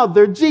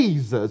another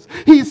Jesus.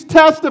 He's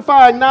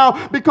testifying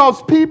now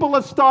because people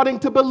are starting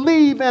to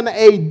believe in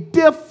a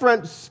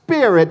different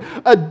spirit,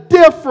 a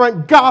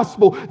different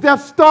gospel. They're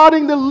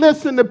starting to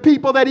listen to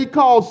people that he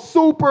calls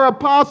super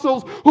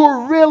apostles who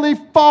are really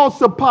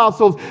false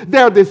apostles.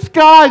 They're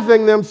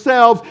disguising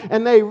themselves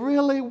and they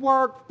really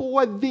work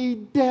for the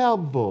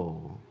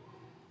devil.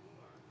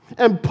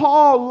 And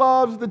Paul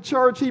loves the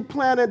church he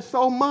planted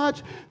so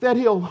much that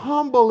he'll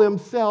humble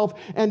himself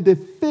and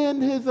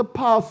defend his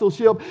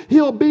apostleship.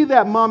 He'll be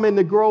that mom in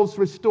the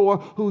grocery store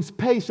who's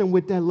patient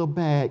with that little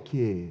bad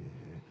kid.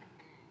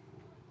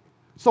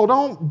 So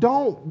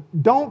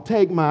don't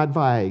take my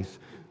advice.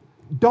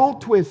 Don't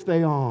twist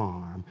their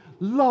arm.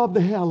 Love the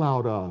hell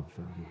out of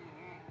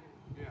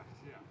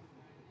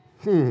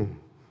them.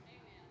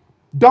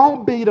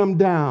 Don't beat them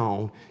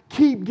down.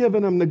 Keep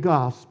giving them the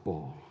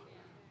gospel.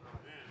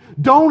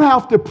 Don't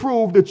have to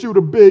prove that you're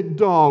the big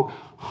dog.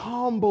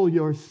 Humble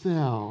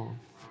yourself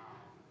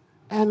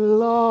and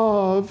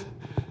love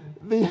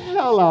the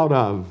hell out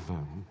of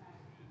them.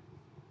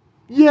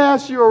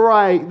 Yes, you're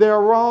right. They're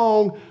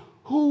wrong.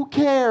 Who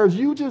cares?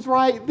 You just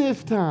right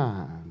this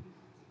time.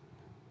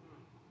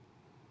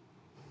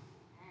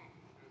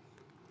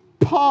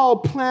 Paul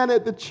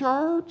planted the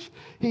church.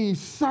 He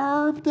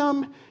served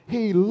them.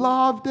 He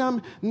loved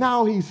them.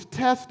 Now he's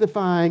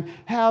testifying,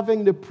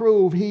 having to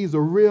prove he's a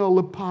real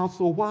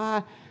apostle.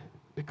 Why?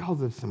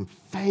 Because of some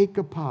fake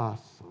apostles.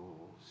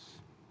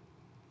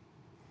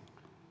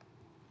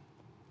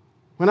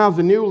 When I was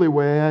a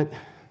newlywed,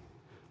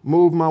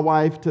 moved my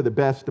wife to the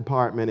best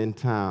apartment in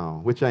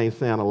town, which ain't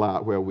saying a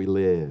lot where we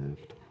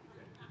lived.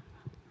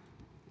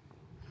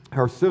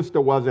 Her sister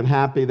wasn't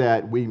happy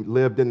that we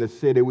lived in the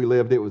city it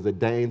was a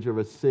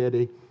dangerous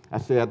city. I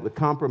said, the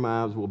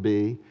compromise will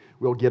be,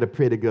 we'll get a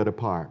pretty good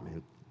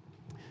apartment.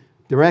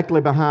 Directly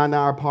behind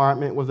our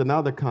apartment was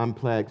another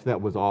complex that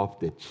was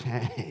off the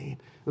chain.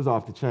 It was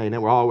off the chain. They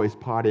were always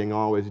partying,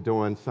 always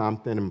doing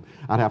something. And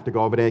I'd have to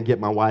go over there and get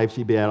my wife.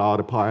 She'd be at all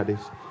the parties.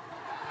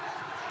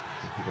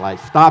 Like,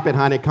 stop it,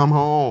 honey, come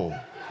home.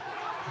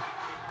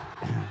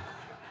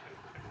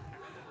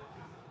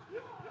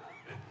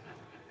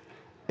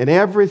 And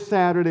every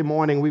Saturday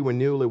morning we were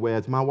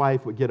newlyweds, my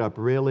wife would get up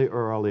really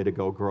early to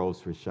go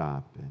grocery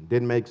shopping.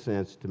 Didn't make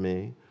sense to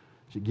me.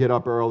 She'd get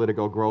up early to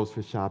go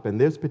grocery shopping.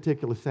 This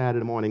particular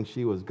Saturday morning,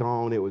 she was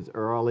gone. It was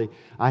early.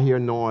 I hear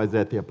noise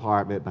at the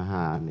apartment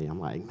behind me.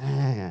 I'm like,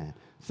 man,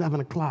 7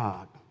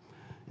 o'clock.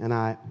 And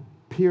I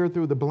peer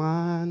through the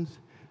blinds.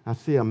 I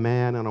see a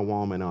man and a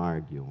woman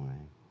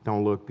arguing.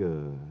 Don't look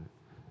good.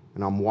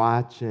 And I'm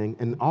watching,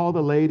 and all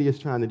the lady is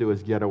trying to do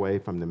is get away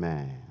from the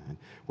man.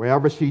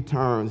 Wherever she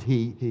turns,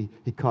 he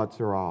cuts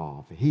her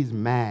off. He's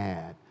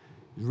mad,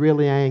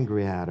 really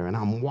angry at her, and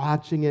I'm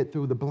watching it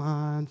through the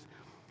blinds.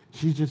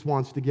 She just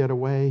wants to get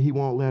away. He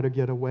won't let her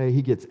get away.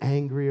 He gets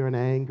angrier and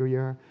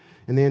angrier,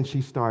 and then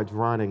she starts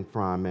running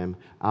from him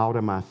out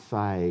of my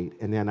sight,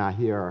 and then I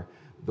hear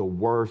the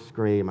worst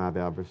scream I've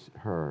ever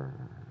heard.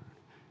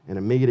 And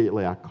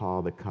immediately I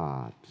call the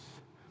cops.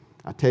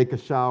 I take a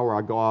shower,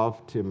 I go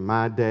off to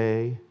my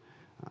day,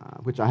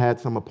 which I had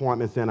some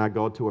appointments in. I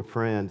go to a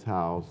friend's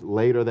house.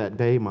 Later that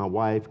day, my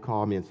wife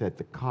called me and said,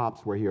 the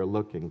cops were here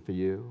looking for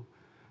you.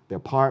 The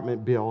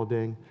apartment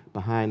building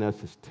behind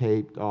us is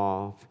taped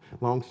off.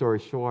 Long story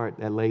short,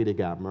 that lady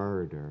got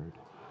murdered.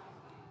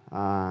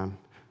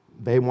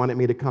 They wanted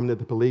me to come to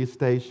the police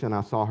station.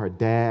 I saw her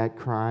dad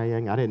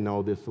crying. I didn't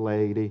know this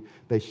lady.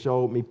 They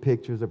showed me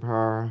pictures of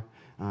her.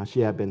 She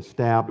had been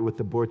stabbed with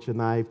the butcher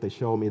knife. They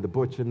showed me the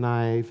butcher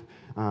knife.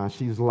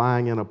 She's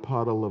lying in a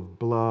puddle of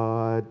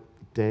blood,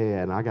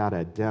 dead. I got to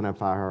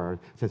identify her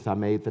since I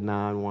made the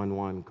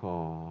 911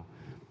 call.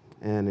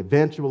 And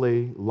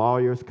eventually,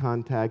 lawyers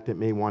contacted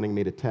me wanting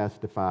me to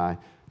testify.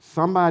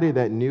 Somebody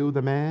that knew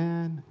the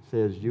man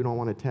says, "You don't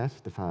want to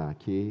testify,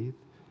 Keith.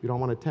 You don't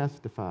want to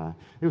testify."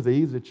 It was an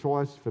easy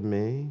choice for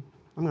me.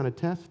 I'm going to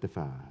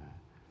testify.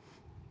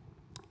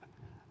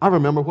 I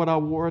remember what I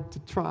wore to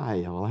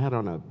trial. I had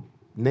on a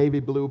navy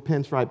blue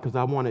pinstripe because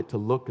I wanted to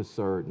look a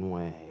certain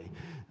way.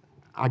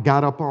 I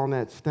got up on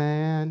that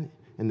stand,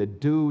 and the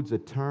dude's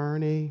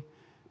attorney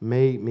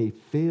made me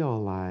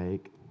feel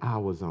like I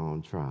was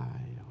on trial.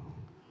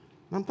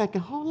 I'm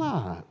thinking, hold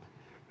up.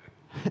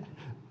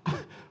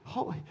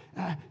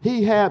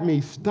 He had me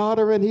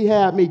stuttering. He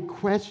had me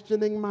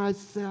questioning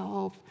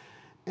myself.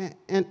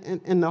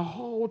 And the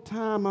whole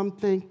time I'm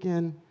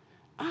thinking,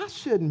 I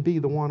shouldn't be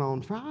the one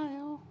on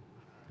trial.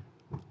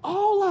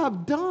 All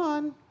I've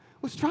done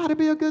was try to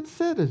be a good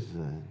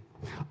citizen.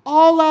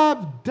 All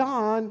I've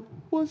done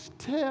was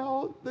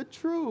tell the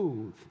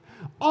truth.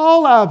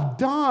 All I've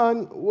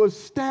done was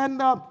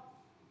stand up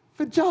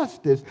for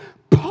justice.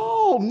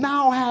 Paul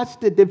now has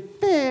to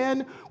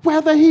defend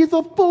whether he's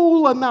a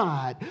fool or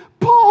not.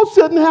 Paul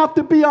shouldn't have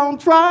to be on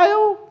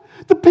trial.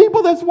 The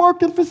people that's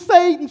working for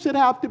Satan should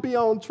have to be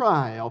on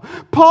trial.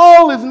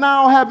 Paul is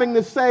now having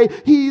to say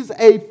he's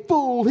a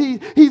fool.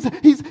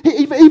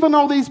 Even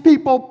though these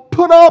people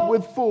put up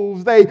with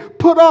fools, they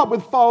put up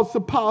with false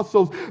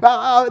apostles.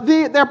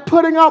 They're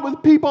putting up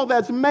with people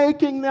that's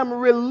making them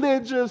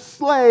religious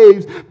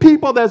slaves,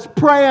 people that's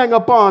preying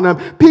upon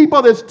them,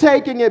 people that's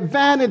taking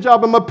advantage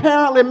of them,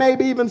 apparently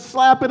maybe even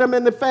slapping them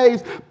in the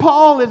face.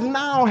 Paul is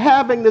now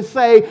having to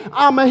say,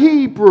 I'm a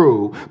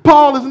Hebrew.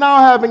 Paul is now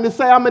having to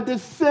say, I'm a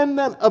descendant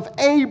of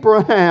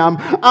Abraham.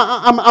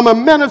 I'm a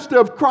minister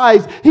of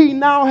Christ. He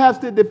now has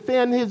to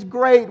defend his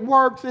great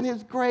works and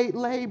his great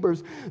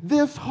labors.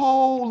 This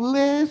whole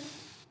list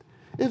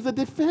is a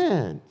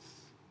defense.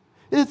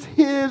 It's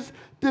his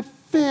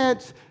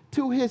defense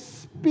to his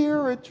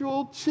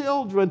spiritual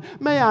children.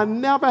 May I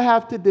never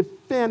have to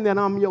defend that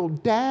I'm your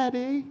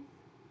daddy.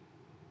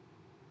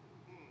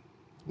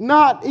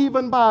 Not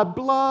even by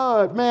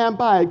blood, man,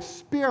 by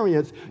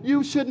experience.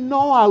 You should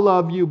know I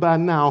love you by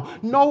now.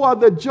 No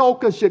other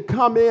joker should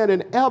come in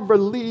and ever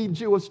lead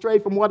you astray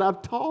from what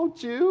I've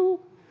taught you.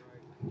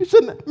 You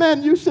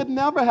should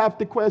never have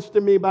to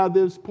question me by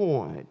this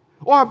point.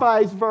 Or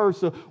vice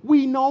versa.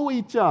 We know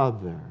each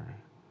other.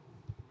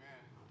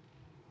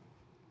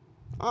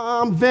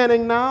 I'm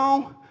venting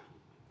now.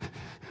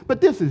 But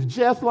this is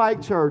just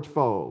like church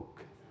folk.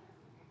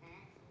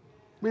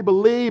 We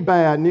believe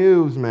bad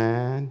news,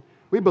 man.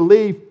 We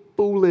believe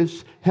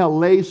foolish,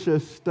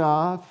 hellacious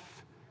stuff.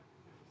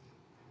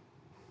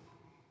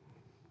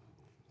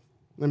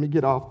 Let me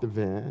get off the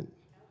vent.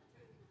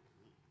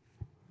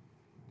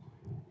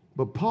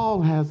 But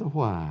Paul has a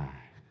why.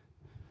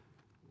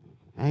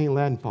 I ain't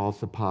letting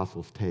false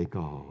apostles take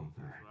over.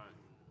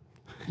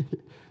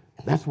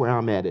 That's where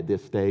I'm at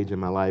this stage in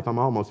my life. I'm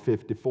almost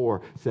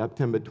 54.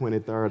 September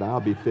 23rd, I'll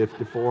be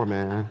 54,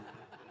 man.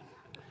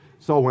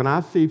 So when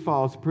I see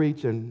false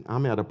preaching,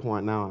 I'm at a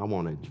point now I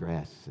want to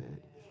address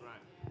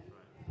it.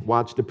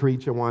 Watched the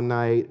preacher one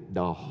night,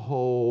 the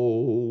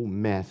whole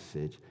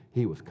message,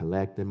 he was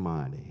collecting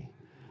money.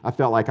 I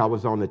felt like I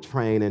was on the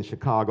train in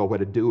Chicago where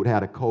the dude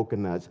had a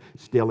coconut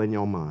stealing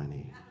your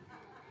money.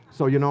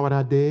 So you know what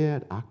I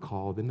did? I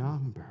called the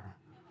number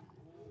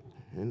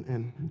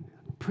and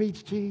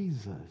preached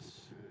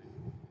Jesus.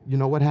 You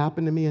know what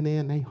happened to me in the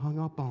end? They hung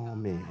up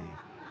on me.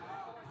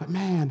 But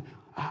man,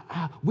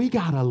 we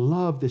got to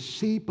love the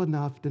sheep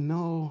enough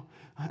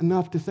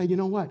to say, you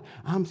know what,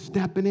 I'm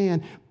stepping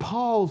in.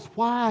 Paul's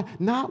why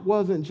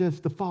wasn't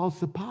just the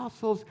false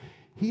apostles.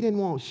 He didn't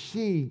want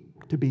sheep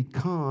to be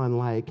conned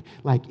like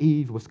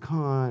Eve was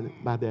conned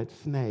by that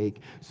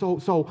snake.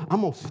 So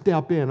I'm going to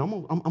step in. I'm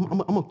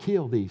going to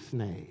kill these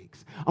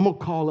snakes. I'm going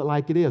to call it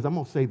like it is. I'm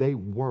going to say they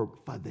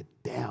work for the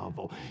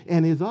devil.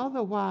 And his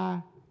other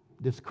why,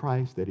 this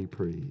Christ that he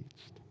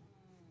preached.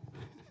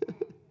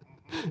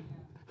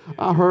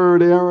 I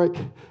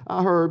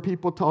heard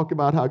people talk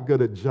about how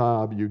good a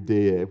job you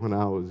did when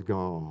I was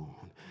gone.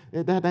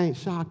 That ain't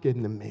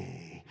shocking to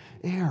me.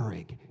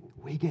 Eric,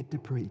 we get to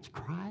preach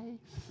Christ.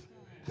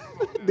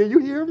 Do you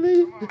hear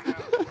me?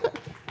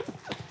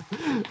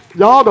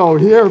 Y'all don't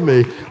hear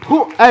me.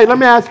 Hey, let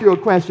me ask you a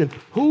question.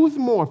 Who's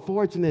more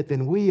fortunate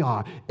than we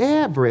are?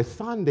 Every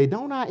Sunday,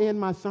 don't I end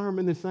my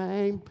sermon the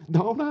same?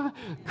 Don't I?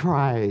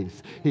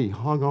 Christ, he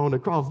hung on the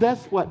cross.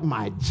 That's what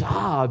my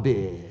job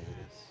is.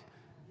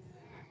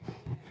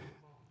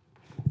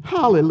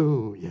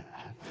 Hallelujah.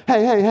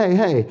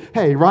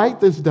 Hey, write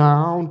this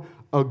down.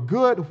 A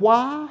good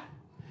why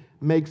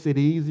makes it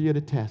easier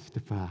to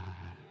testify.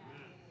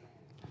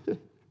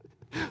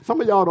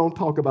 Some of y'all don't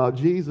talk about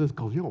Jesus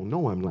because you don't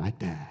know him like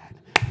that.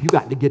 You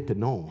got to get to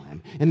know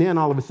him. And then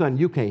all of a sudden,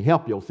 you can't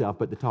help yourself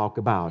but to talk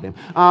about him.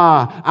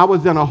 I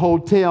was in a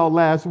hotel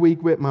last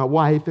week with my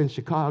wife in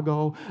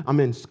Chicago.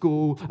 I'm in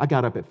school. I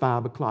got up at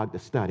 5 o'clock to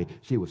study.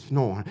 She was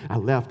snoring. I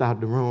left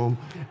out the room.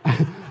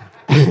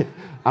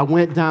 I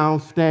went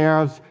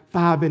downstairs.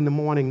 5 in the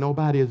morning,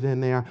 nobody is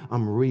in there.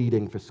 I'm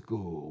reading for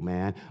school,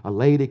 man. A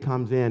lady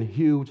comes in,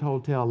 huge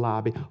hotel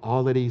lobby,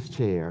 all of these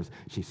chairs.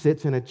 She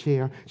sits in a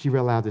chair. She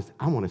realizes,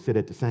 I want to sit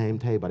at the same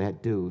table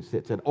that dude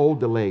sits, an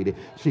older lady.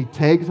 She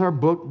takes her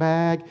book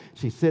bag.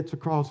 She sits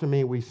across from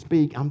me. We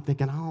speak. I'm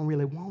thinking, I don't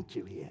really want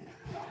you here.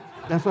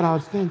 That's what I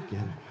was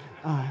thinking.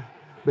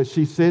 But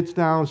she sits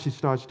down, she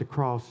starts to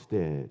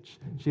cross-stitch.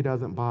 She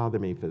doesn't bother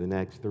me for the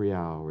next 3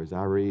 hours.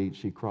 I read,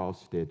 she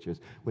cross-stitches.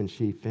 When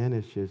she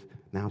finishes,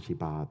 now she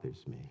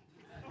bothers me.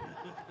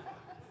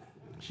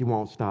 She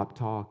won't stop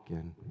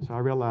talking. So I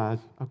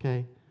realized,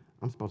 okay,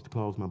 I'm supposed to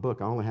close my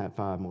book. I only had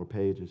 5 more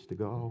pages to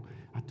go.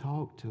 I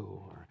talked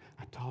to her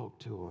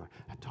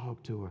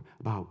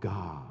about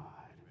God,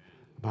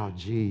 about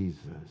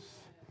Jesus.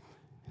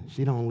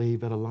 She don't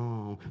leave it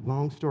alone.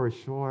 Long story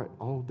short,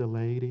 older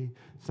lady.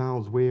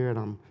 Sounds weird.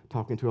 I'm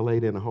talking to a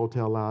lady in a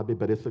hotel lobby,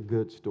 but it's a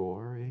good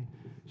story.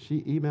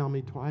 She emailed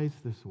me twice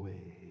this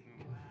week.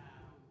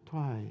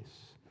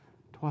 Twice.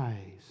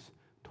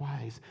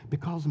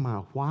 Because my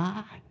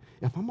why,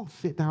 if I'm going to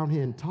sit down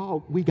here and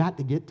talk, we got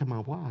to get to my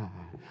why.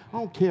 I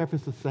don't care if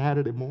it's a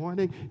Saturday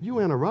morning. You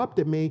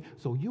interrupted me,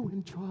 so you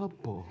in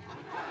trouble.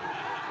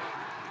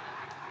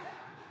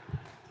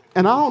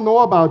 And I don't know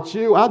about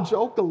you. I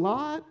joke a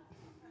lot.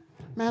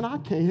 Man, I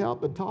can't help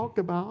but talk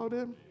about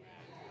him.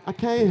 I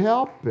can't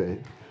help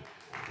it.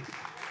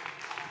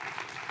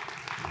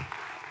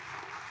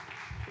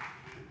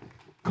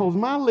 Because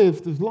my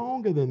list is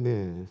longer than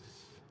this.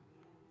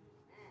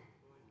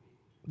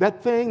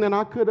 That thing that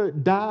I could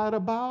have died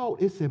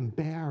about, it's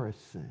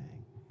embarrassing.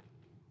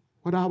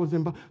 What I was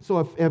in.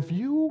 So if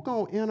you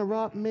going to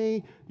interrupt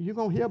me, you're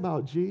going to hear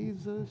about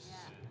Jesus.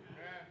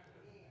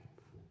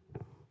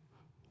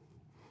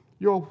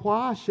 Your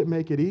why should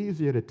make it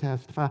easier to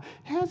testify.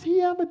 Has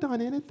he ever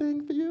done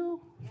anything for you?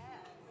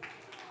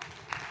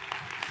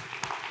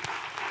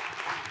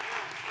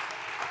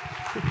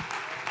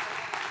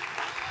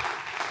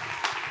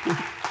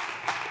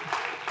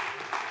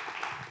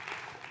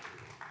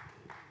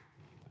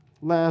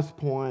 Last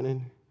point,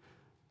 and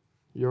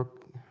your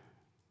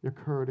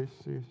courtesy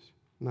is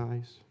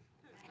nice.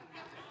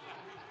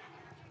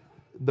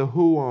 The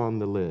who on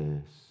the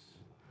list,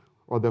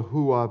 or the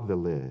who of the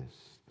list.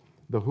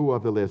 The who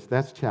of the list,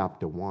 that's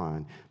chapter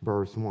 1,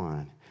 verse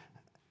 1.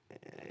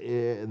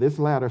 This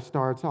letter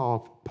starts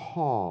off,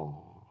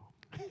 Paul,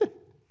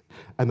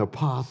 an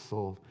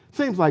apostle.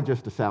 Seems like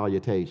just a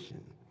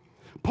salutation.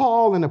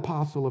 Paul, an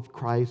apostle of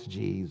Christ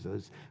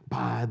Jesus,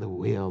 by the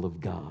will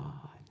of God.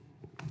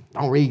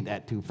 Don't read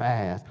that too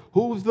fast.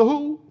 Who's the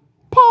who?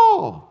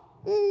 Paul.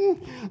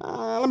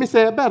 Let me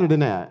say it better than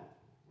that.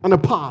 An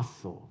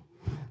apostle.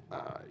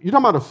 You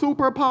talking about a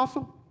super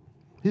apostle?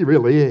 He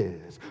really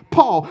is.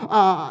 Paul,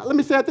 let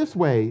me say it this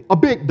way, a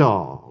big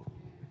dog.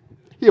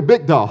 He a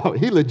big dog.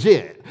 He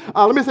legit.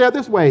 Let me say it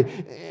this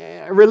way,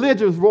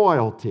 religious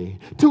royalty.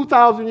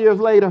 2,000 years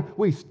later,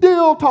 we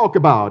still talk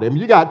about him.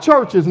 You got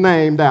churches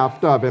named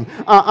after him.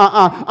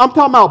 I'm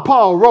talking about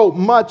Paul wrote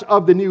much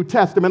of the New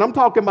Testament. I'm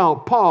talking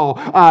about Paul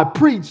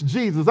preached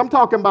Jesus. I'm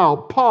talking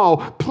about Paul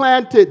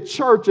planted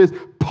churches.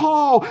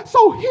 Paul,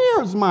 so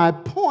here's my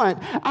point.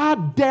 I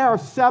dare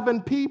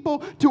 7 people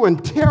to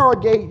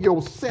interrogate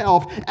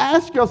yourself.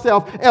 Ask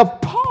yourself, if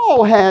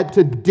Paul had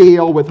to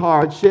deal with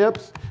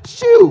hardships,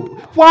 shoot,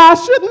 why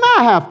shouldn't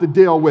I have to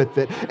deal with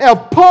it?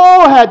 If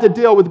Paul had to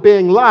deal with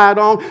being lied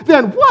on,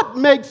 then what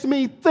makes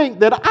me think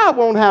that I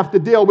won't have to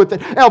deal with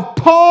it? If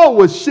Paul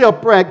was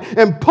shipwrecked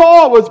and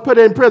Paul was put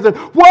in prison,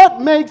 what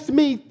makes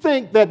me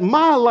think that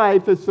my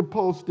life is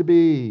supposed to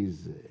be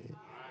easy?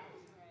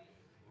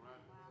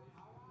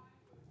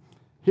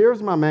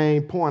 Here's my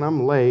main point.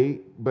 I'm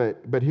late,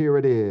 but here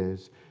it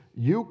is.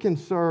 You can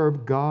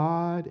serve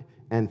God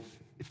and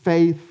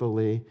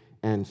faithfully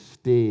and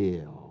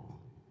still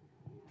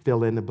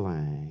fill in the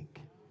blank.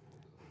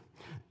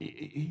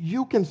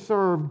 You can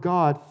serve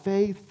God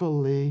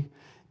faithfully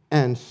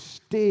and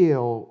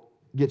still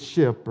get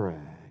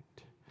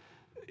shipwrecked.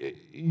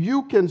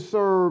 You can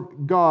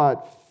serve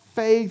God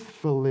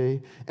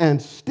faithfully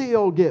and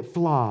still get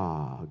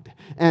flogged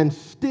and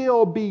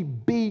still be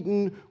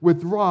beaten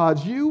with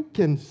rods. You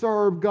can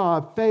serve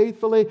God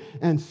faithfully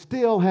and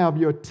still have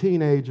your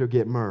teenager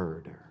get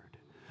murdered.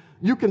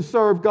 You can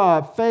serve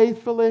God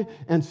faithfully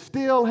and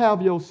still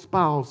have your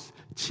spouse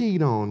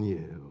cheat on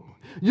you.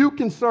 You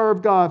can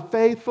serve God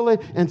faithfully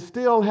and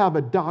still have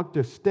a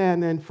doctor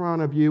stand in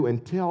front of you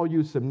and tell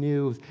you some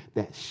news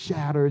that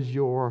shatters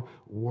your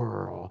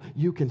world.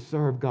 You can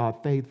serve God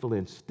faithfully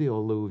and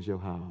still lose your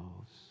house.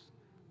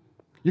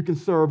 You can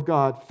serve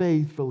God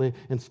faithfully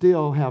and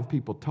still have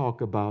people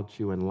talk about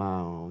you and lie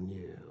on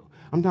you.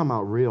 I'm talking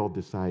about real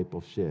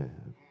discipleship.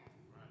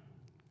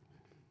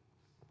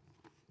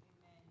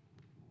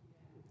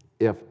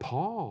 if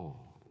Paul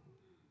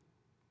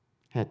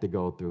had to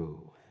go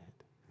through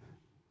it,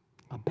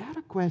 a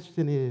better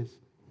question is,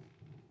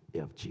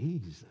 if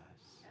Jesus.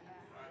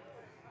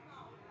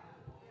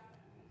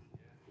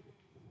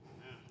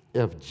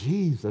 If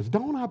Jesus,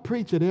 don't I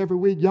preach it every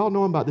week? Y'all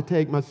know I'm about to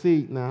take my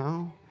seat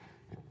now.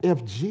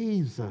 If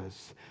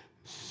Jesus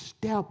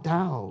stepped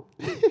out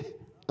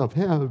of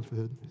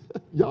heaven,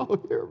 y'all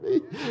hear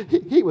me?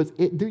 He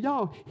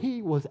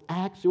was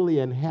actually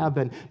in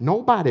heaven.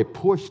 Nobody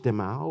pushed him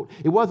out.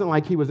 It wasn't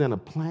like he was in a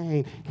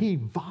plane. He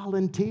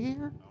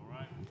volunteered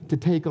to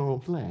take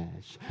on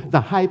flesh. The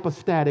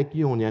hypostatic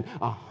union,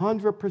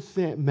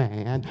 100%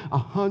 man,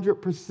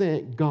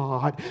 100%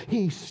 God.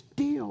 He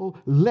still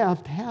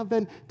left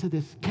heaven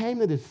came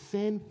to this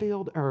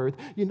sin-filled earth.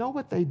 You know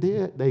what they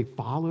did? They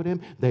followed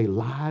him. They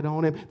lied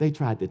on him. They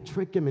tried to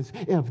trick him.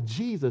 If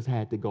Jesus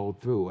had to go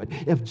through it,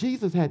 if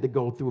Jesus had to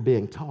go through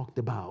being talked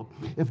about,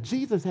 if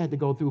Jesus had to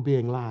go through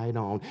being lied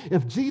on,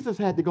 if Jesus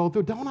had to go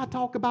through, don't I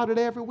talk about it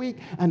every week?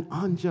 An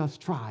unjust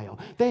trial.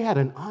 They had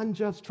an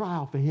unjust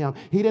trial for him.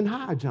 He didn't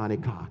hire Johnny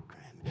Cochran.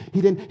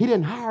 He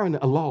didn't hire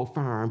a law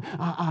firm.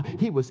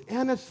 He was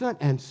innocent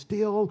and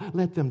still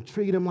let them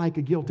treat him like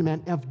a guilty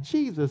man. If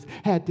Jesus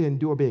had to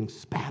endure being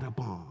spat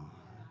upon,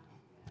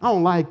 I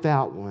don't like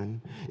that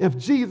one. If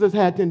Jesus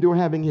had to endure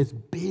having his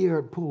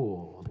beard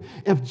pulled,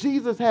 if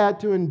Jesus had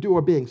to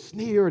endure being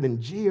sneered and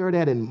jeered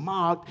at and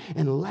mocked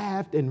and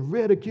laughed and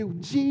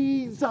ridiculed,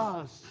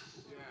 Jesus.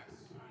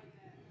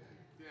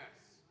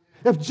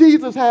 If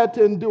Jesus had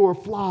to endure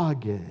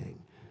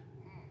flogging,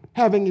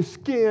 having his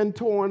skin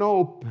torn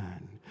open,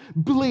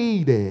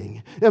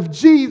 bleeding, if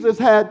Jesus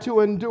had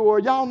to endure,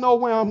 y'all know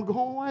where I'm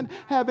going,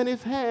 having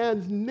his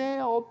hands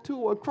nailed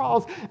to a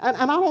cross. And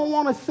I don't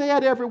want to say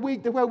it every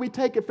week the way we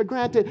take it for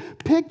granted.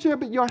 Picture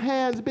your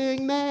hands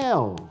being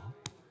nailed.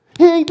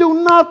 He ain't do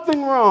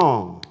nothing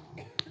wrong.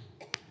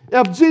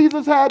 If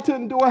Jesus had to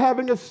endure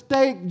having a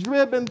stake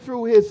driven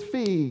through his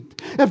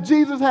feet, if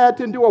Jesus had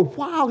to endure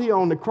while he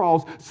on the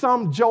cross,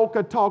 some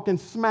joker talking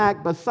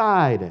smack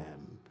beside him,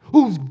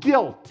 who's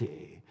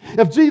guilty,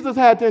 if Jesus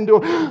had to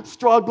endure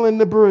struggling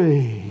to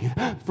breathe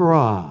for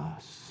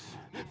us,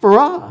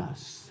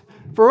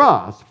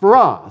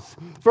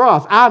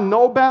 I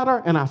know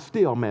better and I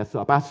still mess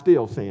up. I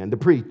still sin, the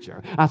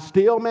preacher. I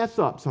still mess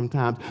up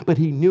sometimes, but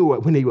he knew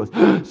it when he was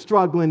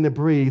struggling to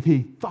breathe.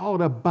 He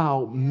thought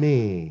about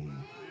me.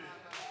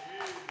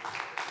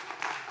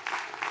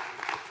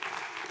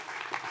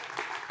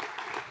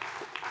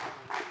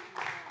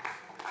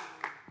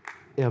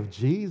 If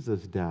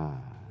Jesus died,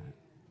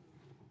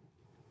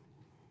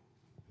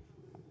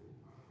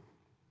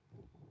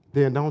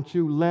 then don't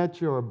you let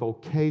your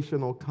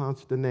vocational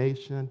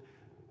consternation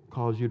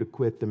cause you to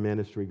quit the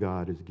ministry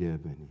God has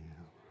given you.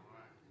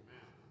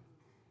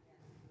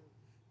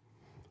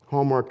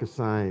 Homework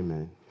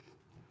assignment.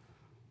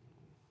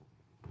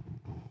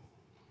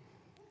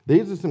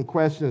 These are some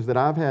questions that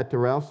I've had to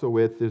wrestle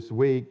with this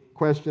week.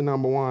 Question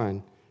number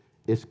 1,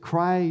 is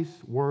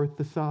Christ worth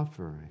the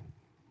suffering?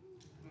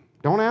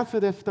 Don't answer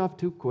this stuff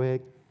too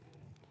quick.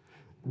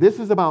 This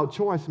is about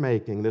choice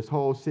making, this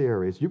whole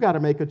series. You got to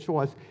make a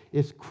choice.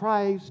 Is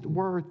Christ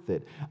worth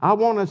it? I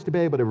want us to be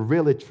able to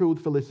really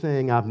truthfully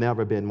sing, I've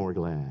never been more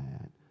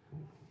glad.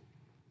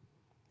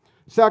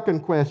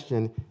 Second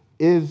question,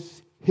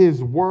 is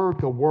his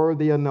work a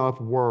worthy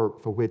enough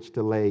work for which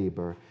to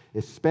labor,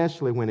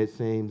 especially when it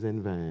seems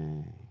in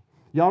vain?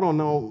 Y'all don't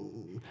know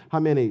how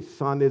many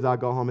Sundays I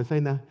go home and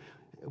say, now,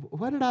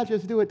 what did I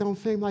just do? It don't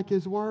seem like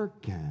it's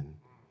working.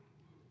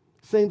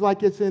 Seems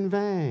like it's in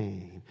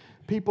vain.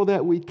 People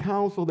that we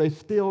counsel, they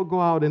still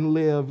go out and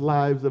live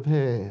lives of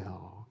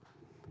hell.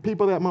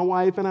 People that my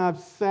wife and I've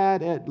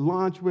sat at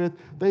lunch with,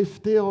 they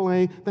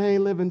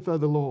ain't living for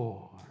the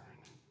Lord.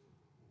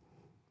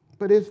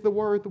 But is the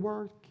work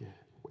worth it?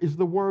 Is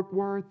the work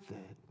worth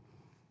it?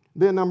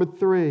 Then number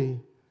 3,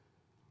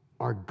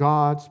 are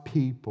God's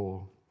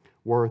people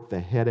worth the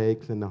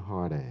headaches and the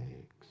heartaches?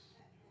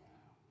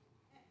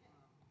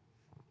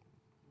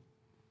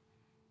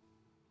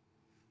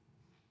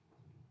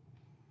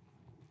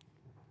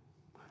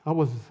 I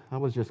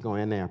was just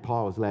going in there.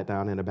 Paul was let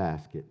down in a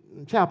basket.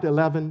 Chapter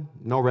 11,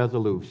 no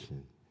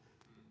resolution.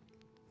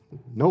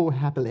 No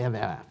happily ever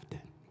after.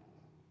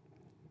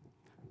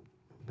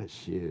 But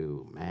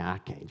shoot, man, I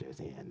can't just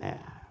end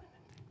there.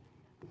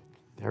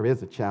 There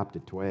is a chapter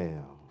 12.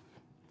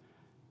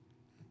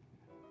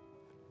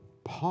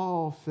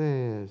 Paul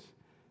says,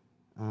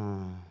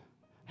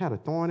 had a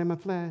thorn in my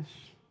flesh,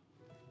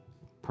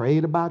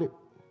 prayed about it.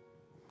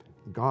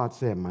 God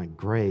said, my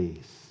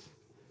grace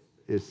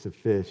is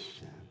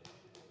sufficient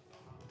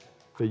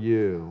for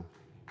you.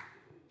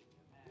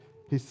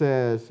 He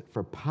says,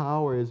 for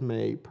power is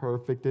made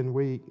perfect in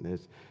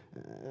weakness.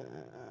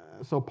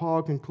 So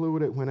Paul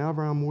concluded,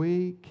 whenever I'm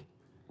weak,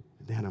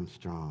 then I'm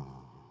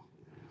strong.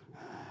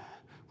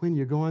 When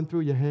you're going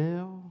through your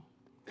hell,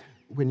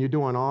 when you're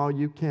doing all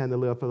you can to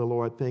live for the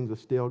Lord, things are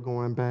still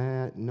going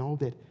bad, know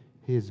that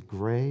his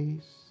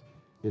grace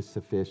is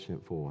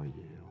sufficient for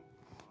you.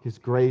 His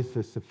grace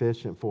is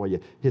sufficient for you.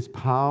 His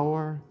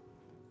power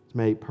It's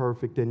made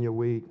perfect in your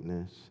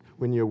weakness.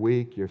 When you're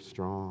weak, you're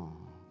strong.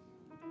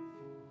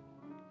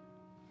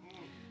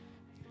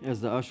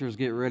 As the ushers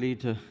get ready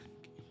to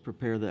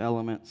prepare the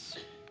elements,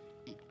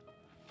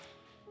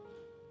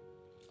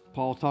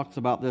 Paul talks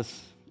about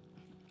this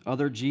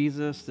other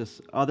Jesus,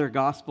 this other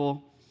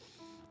gospel,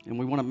 and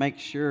we want to make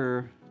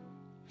sure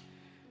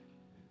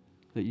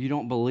that you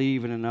don't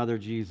believe in another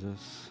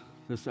Jesus.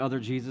 This other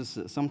Jesus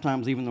that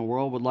sometimes even the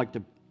world would like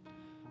to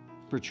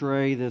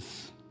portray,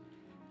 this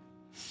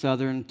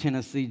southern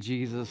Tennessee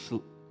Jesus,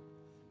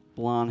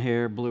 blonde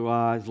hair, blue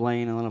eyes,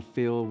 laying in a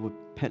field with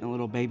petting a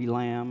little baby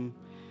lamb.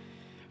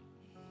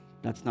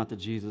 That's not the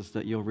Jesus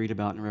that you'll read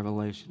about in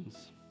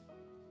Revelations.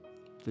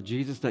 The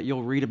Jesus that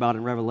you'll read about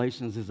in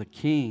Revelations is a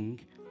king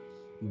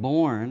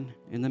born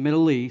in the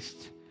Middle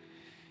East,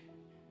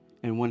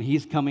 and when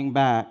he's coming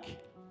back,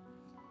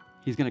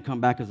 he's going to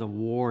come back as a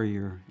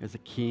warrior, as a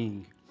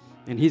king.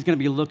 And he's going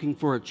to be looking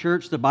for a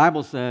church, the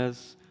Bible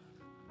says,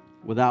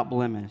 without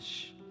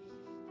blemish.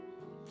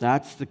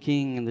 That's the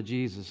king and the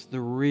Jesus, the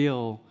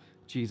real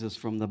Jesus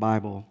from the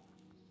Bible.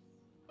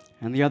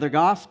 And the other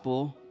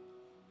gospel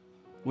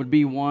would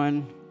be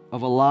one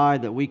of a lie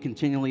that we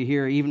continually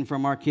hear, even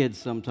from our kids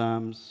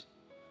sometimes.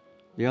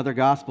 The other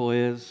gospel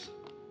is,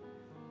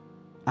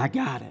 I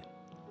got it.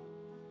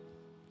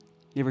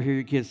 You ever hear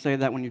your kids say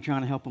that when you're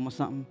trying to help them with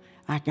something?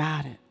 I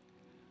got it.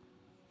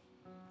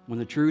 When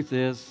the truth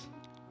is,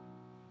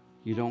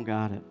 you don't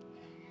got it.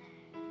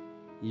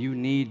 You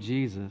need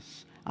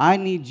Jesus. I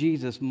need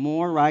Jesus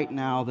more right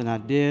now than I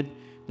did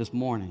this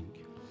morning.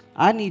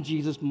 I need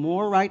Jesus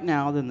more right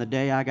now than the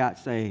day I got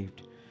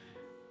saved.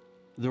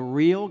 The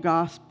real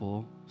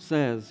gospel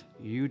says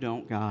you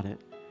don't got it.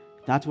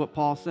 That's what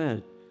Paul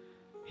said.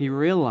 He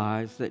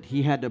realized that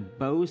he had to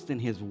boast in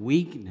his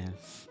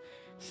weakness,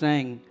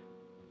 saying,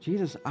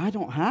 Jesus, I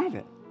don't have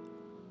it.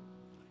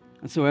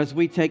 And so as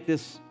we take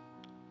this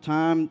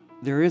time,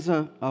 there is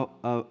a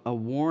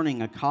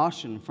warning, a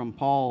caution from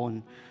Paul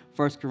in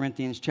 1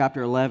 Corinthians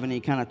chapter 11. He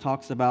kind of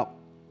talks about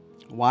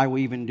why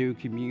we even do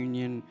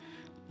communion.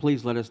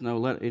 Please let us know,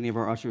 let any of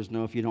our ushers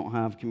know if you don't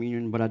have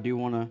communion, but I do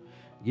want to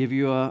give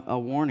you a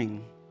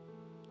warning.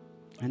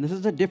 And this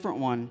is a different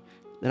one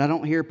that I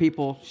don't hear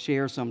people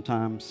share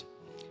sometimes.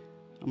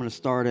 I'm going to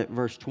start at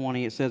verse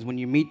 20. It says, when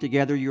you meet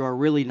together, you are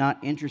really not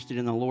interested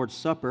in the Lord's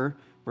Supper.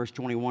 Verse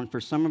 21, for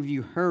some of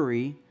you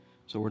hurry,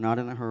 so we're not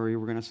in a hurry,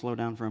 we're going to slow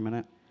down for a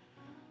minute,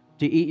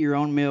 to eat your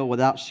own meal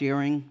without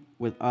sharing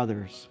with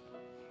others.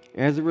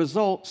 As a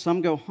result,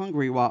 some go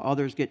hungry while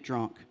others get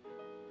drunk.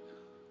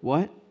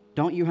 What?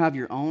 Don't you have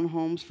your own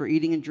homes for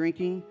eating and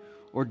drinking?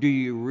 Or do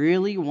you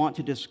really want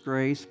to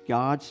disgrace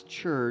God's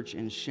church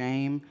and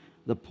shame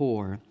the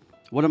poor?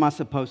 What am I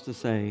supposed to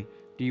say?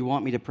 Do you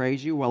want me to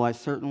praise you? Well, I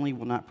certainly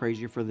will not praise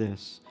you for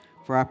this.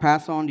 For I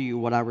pass on to you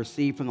what I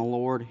received from the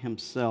Lord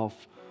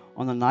himself.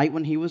 On the night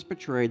when he was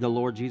betrayed, the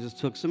Lord Jesus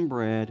took some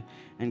bread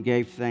and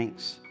gave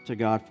thanks to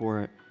God for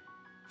it.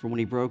 For when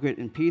he broke it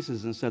in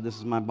pieces and said, this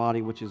is my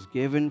body which is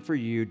given for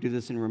you, do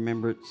this in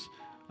remembrance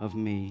of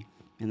me.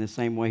 In the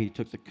same way, he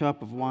took the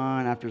cup of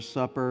wine after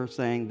supper,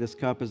 saying, this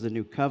cup is the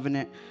new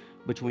covenant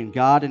between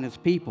God and his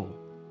people,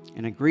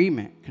 an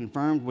agreement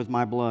confirmed with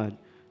my blood.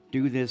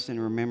 Do this in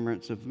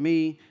remembrance of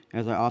me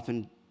as I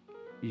often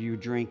you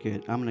drink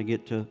it. I'm going to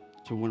get to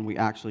when we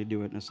actually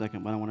do it in a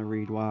second, but I want to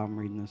read while I'm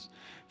reading this.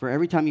 For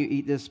every time you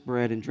eat this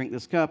bread and drink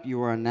this cup,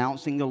 you are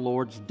announcing the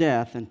Lord's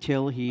death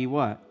until he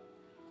what?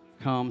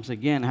 Comes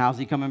again. How's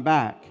he coming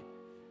back?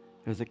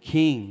 As a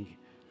king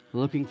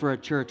looking for a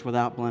church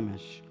without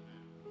blemish.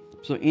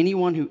 So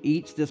anyone who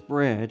eats this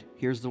bread,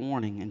 here's the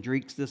warning, and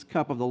drinks this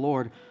cup of the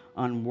Lord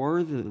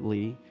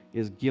unworthily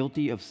is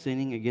guilty of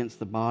sinning against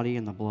the body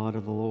and the blood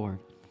of the Lord.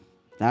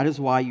 That is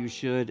why you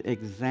should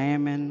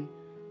examine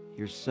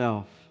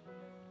yourself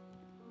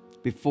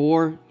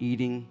before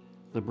eating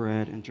the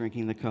bread and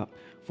drinking the cup.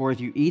 For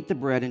if you eat the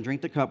bread and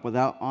drink the cup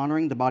without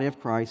honoring the body of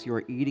Christ, you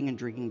are eating and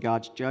drinking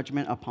God's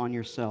judgment upon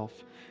yourself.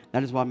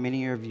 That is why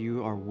many of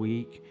you are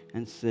weak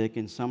and sick,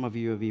 and some of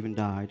you have even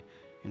died.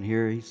 And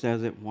here he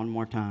says it one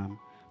more time.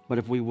 But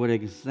if we would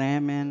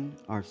examine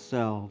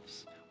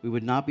ourselves, we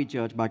would not be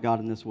judged by God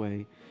in this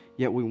way.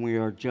 Yet when we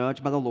are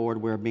judged by the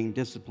Lord, we are being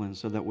disciplined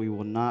so that we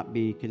will not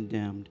be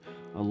condemned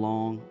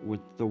along with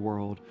the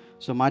world.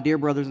 So my dear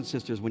brothers and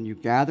sisters, when you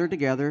gather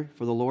together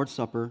for the Lord's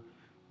Supper,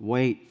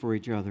 wait for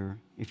each other.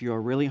 If you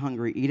are really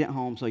hungry, eat at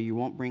home so you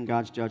won't bring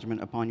God's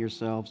judgment upon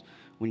yourselves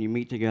when you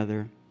meet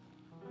together.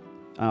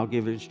 I'll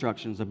give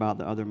instructions about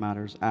the other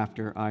matters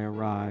after I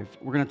arrive.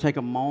 We're going to take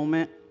a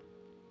moment,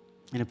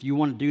 and if you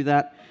want to do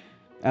that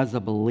as a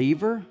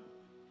believer,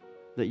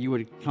 that you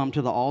would come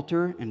to the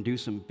altar and do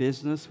some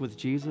business with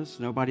Jesus.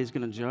 Nobody's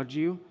going to judge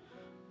you,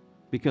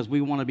 because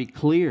we want to be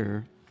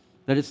clear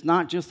that it's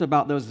not just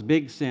about those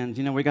big sins.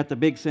 You know, we got the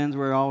big sins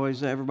where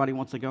everybody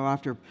wants to go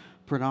after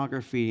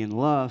pornography and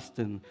lust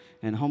and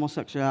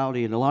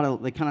homosexuality, and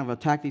they kind of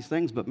attack these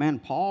things. But man,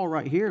 Paul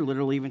right here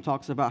literally even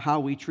talks about how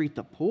we treat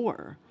the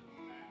poor,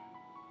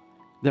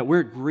 that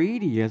we're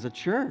greedy as a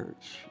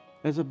church.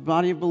 as a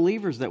body of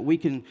believers that we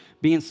can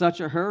be in such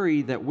a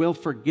hurry that we'll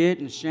forget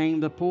and shame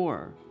the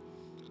poor.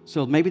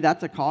 So maybe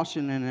that's a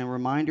caution and a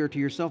reminder to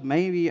yourself.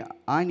 Maybe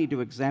I need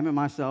to examine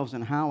myself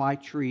and how I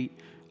treat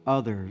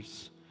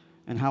others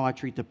and how I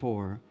treat the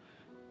poor.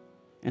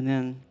 And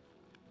then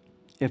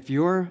if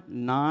you're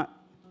not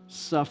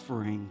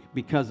suffering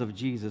because of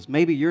Jesus,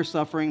 maybe you're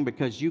suffering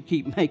because you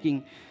keep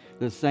making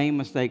the same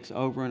mistakes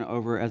over and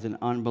over as an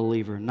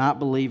unbeliever, not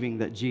believing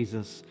that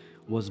Jesus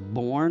was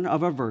born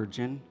of a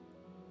virgin,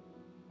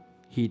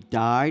 he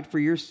died for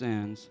your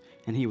sins,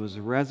 and he was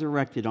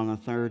resurrected on the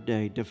third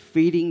day,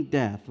 defeating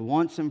death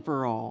once and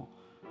for all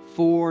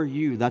for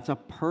you. That's a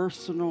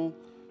personal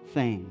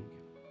thing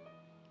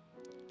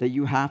that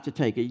you have to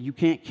take. You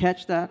can't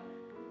catch that.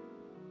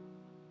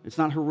 It's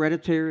not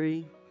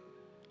hereditary.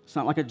 It's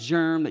not like a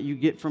germ that you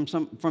get from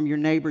your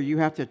neighbor. You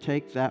have to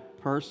take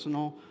that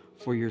personal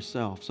for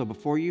yourself. So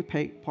before you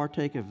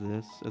partake of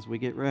this, as we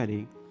get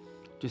ready,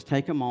 just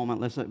take a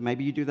moment.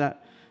 Maybe you do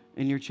that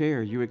in your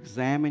chair. You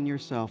examine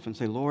yourself and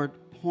say, Lord,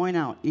 point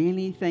out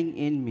anything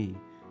in me,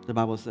 the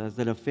Bible says,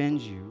 that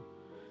offends you,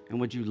 and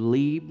would you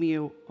lead me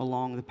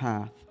along the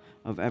path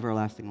of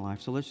everlasting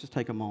life? So let's just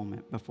take a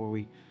moment before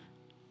we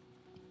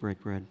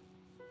break bread.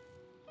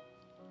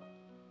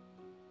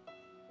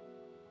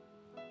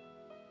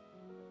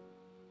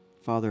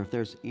 Father, if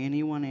there's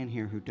anyone in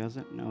here who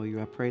doesn't know you,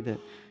 I pray that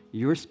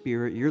your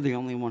Spirit, you're the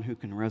only one who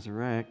can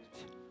resurrect.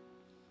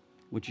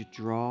 Would you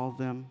draw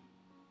them?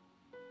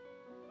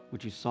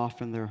 Would you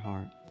soften their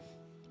heart?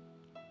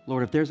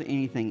 Lord, if there's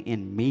anything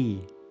in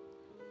me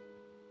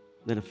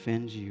that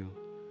offends you,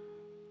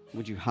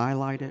 would you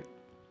highlight it?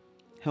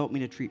 Help me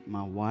to treat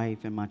my wife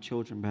and my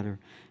children better.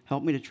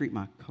 Help me to treat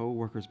my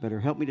co-workers better.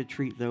 Help me to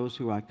treat those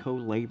who I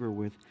co-labor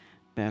with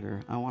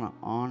better. I want to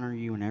honor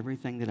you in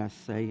everything that I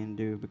say and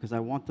do, because I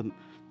want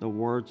the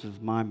words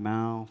of my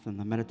mouth and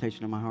the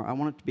meditation of my heart, I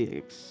want it to be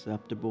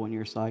acceptable in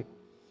your sight.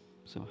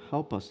 So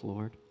help us,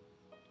 Lord.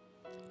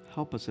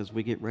 Help us as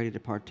we get ready to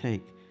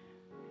partake,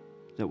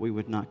 that we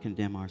would not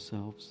condemn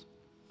ourselves.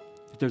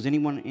 If there's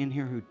anyone in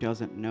here who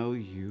doesn't know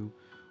you,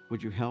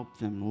 would you help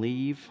them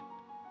leave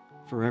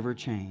forever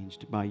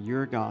changed by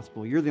your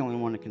gospel? You're the only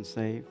one that can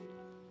save.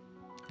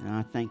 And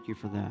I thank you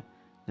for that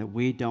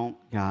we don't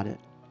got it.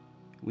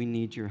 We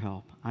need your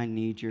help. I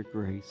need your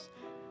grace.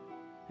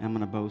 And I'm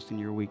going to boast in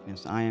your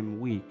weakness. I am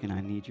weak and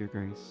I need your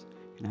grace.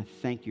 And I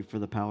thank you for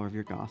the power of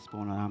your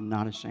gospel, and I'm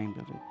not ashamed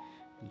of it.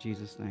 In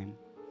Jesus' name.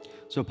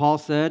 So Paul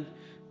said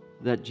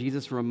that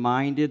Jesus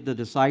reminded the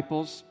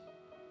disciples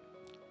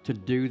to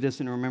do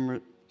this in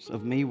remembrance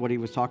of me. What he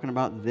was talking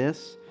about,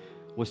 this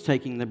was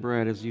taking the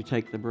bread as you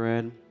take the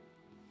bread.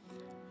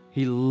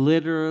 He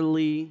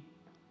literally,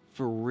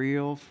 for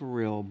real,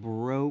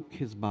 broke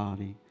his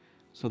body.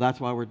 So that's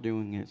why we're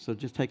doing it. So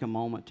just take a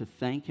moment to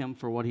thank him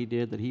for what he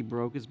did, that he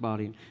broke his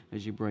body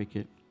as you break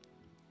it.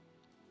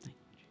 Thank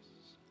you,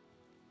 Jesus.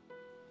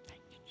 Thank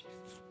you,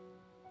 Jesus.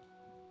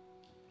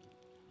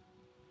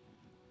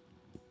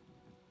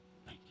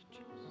 Thank you,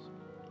 Jesus.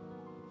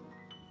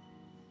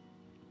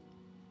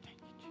 Thank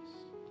you, Jesus.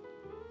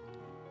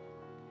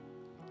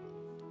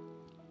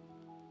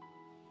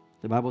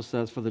 The Bible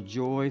says, for the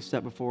joy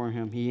set before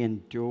him, he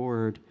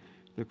endured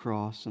the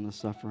cross and the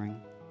suffering.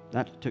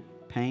 That took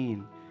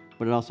pain,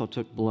 but it also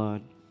took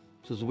blood.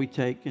 So as we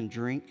take and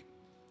drink,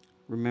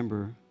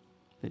 remember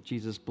that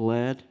Jesus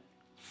bled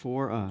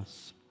for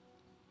us,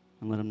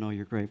 and let him know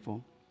you're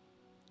grateful.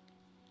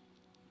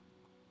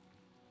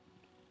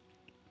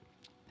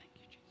 Thank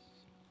you,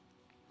 Jesus.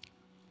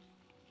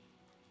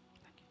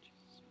 Thank you,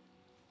 Jesus.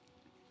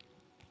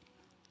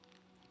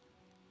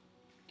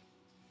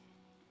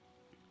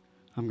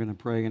 I'm going to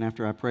pray, and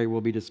after I pray,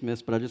 we'll be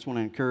dismissed, but I just want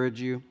to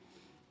encourage you,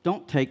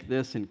 don't take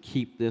this and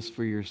keep this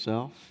for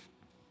yourself.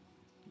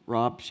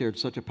 Rob shared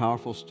such a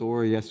powerful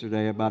story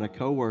yesterday about a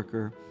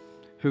coworker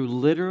who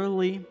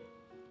literally,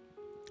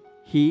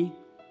 he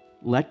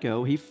let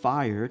go, he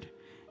fired,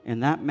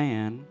 and that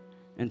man,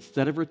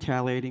 instead of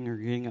retaliating or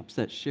getting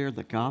upset, shared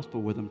the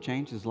gospel with him,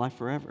 changed his life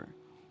forever.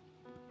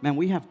 Man,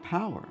 we have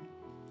power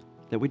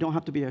that we don't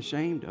have to be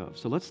ashamed of.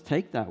 So let's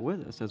take that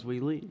with us as we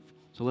leave.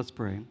 So let's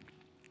pray.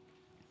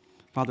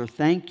 Father,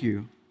 thank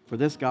you for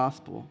this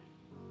gospel.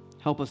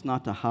 Help us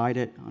not to hide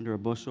it under a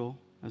bushel,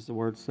 as the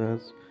word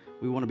says.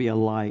 We want to be a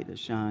light that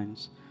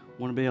shines.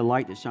 We want to be a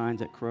light that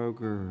shines at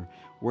Kroger or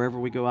wherever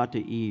we go out to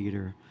eat,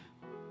 or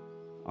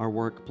our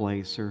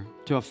workplace, or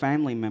to a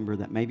family member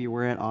that maybe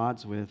we're at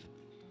odds with.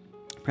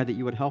 I pray that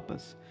you would help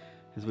us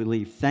as we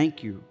leave.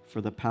 Thank you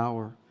for the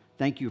power.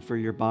 Thank you for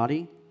your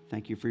body.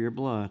 Thank you for your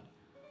blood.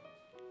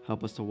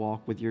 Help us to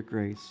walk with your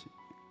grace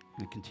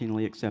and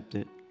continually accept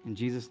it. In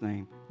Jesus'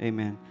 name,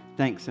 amen.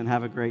 Thanks, and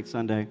have a great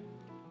Sunday.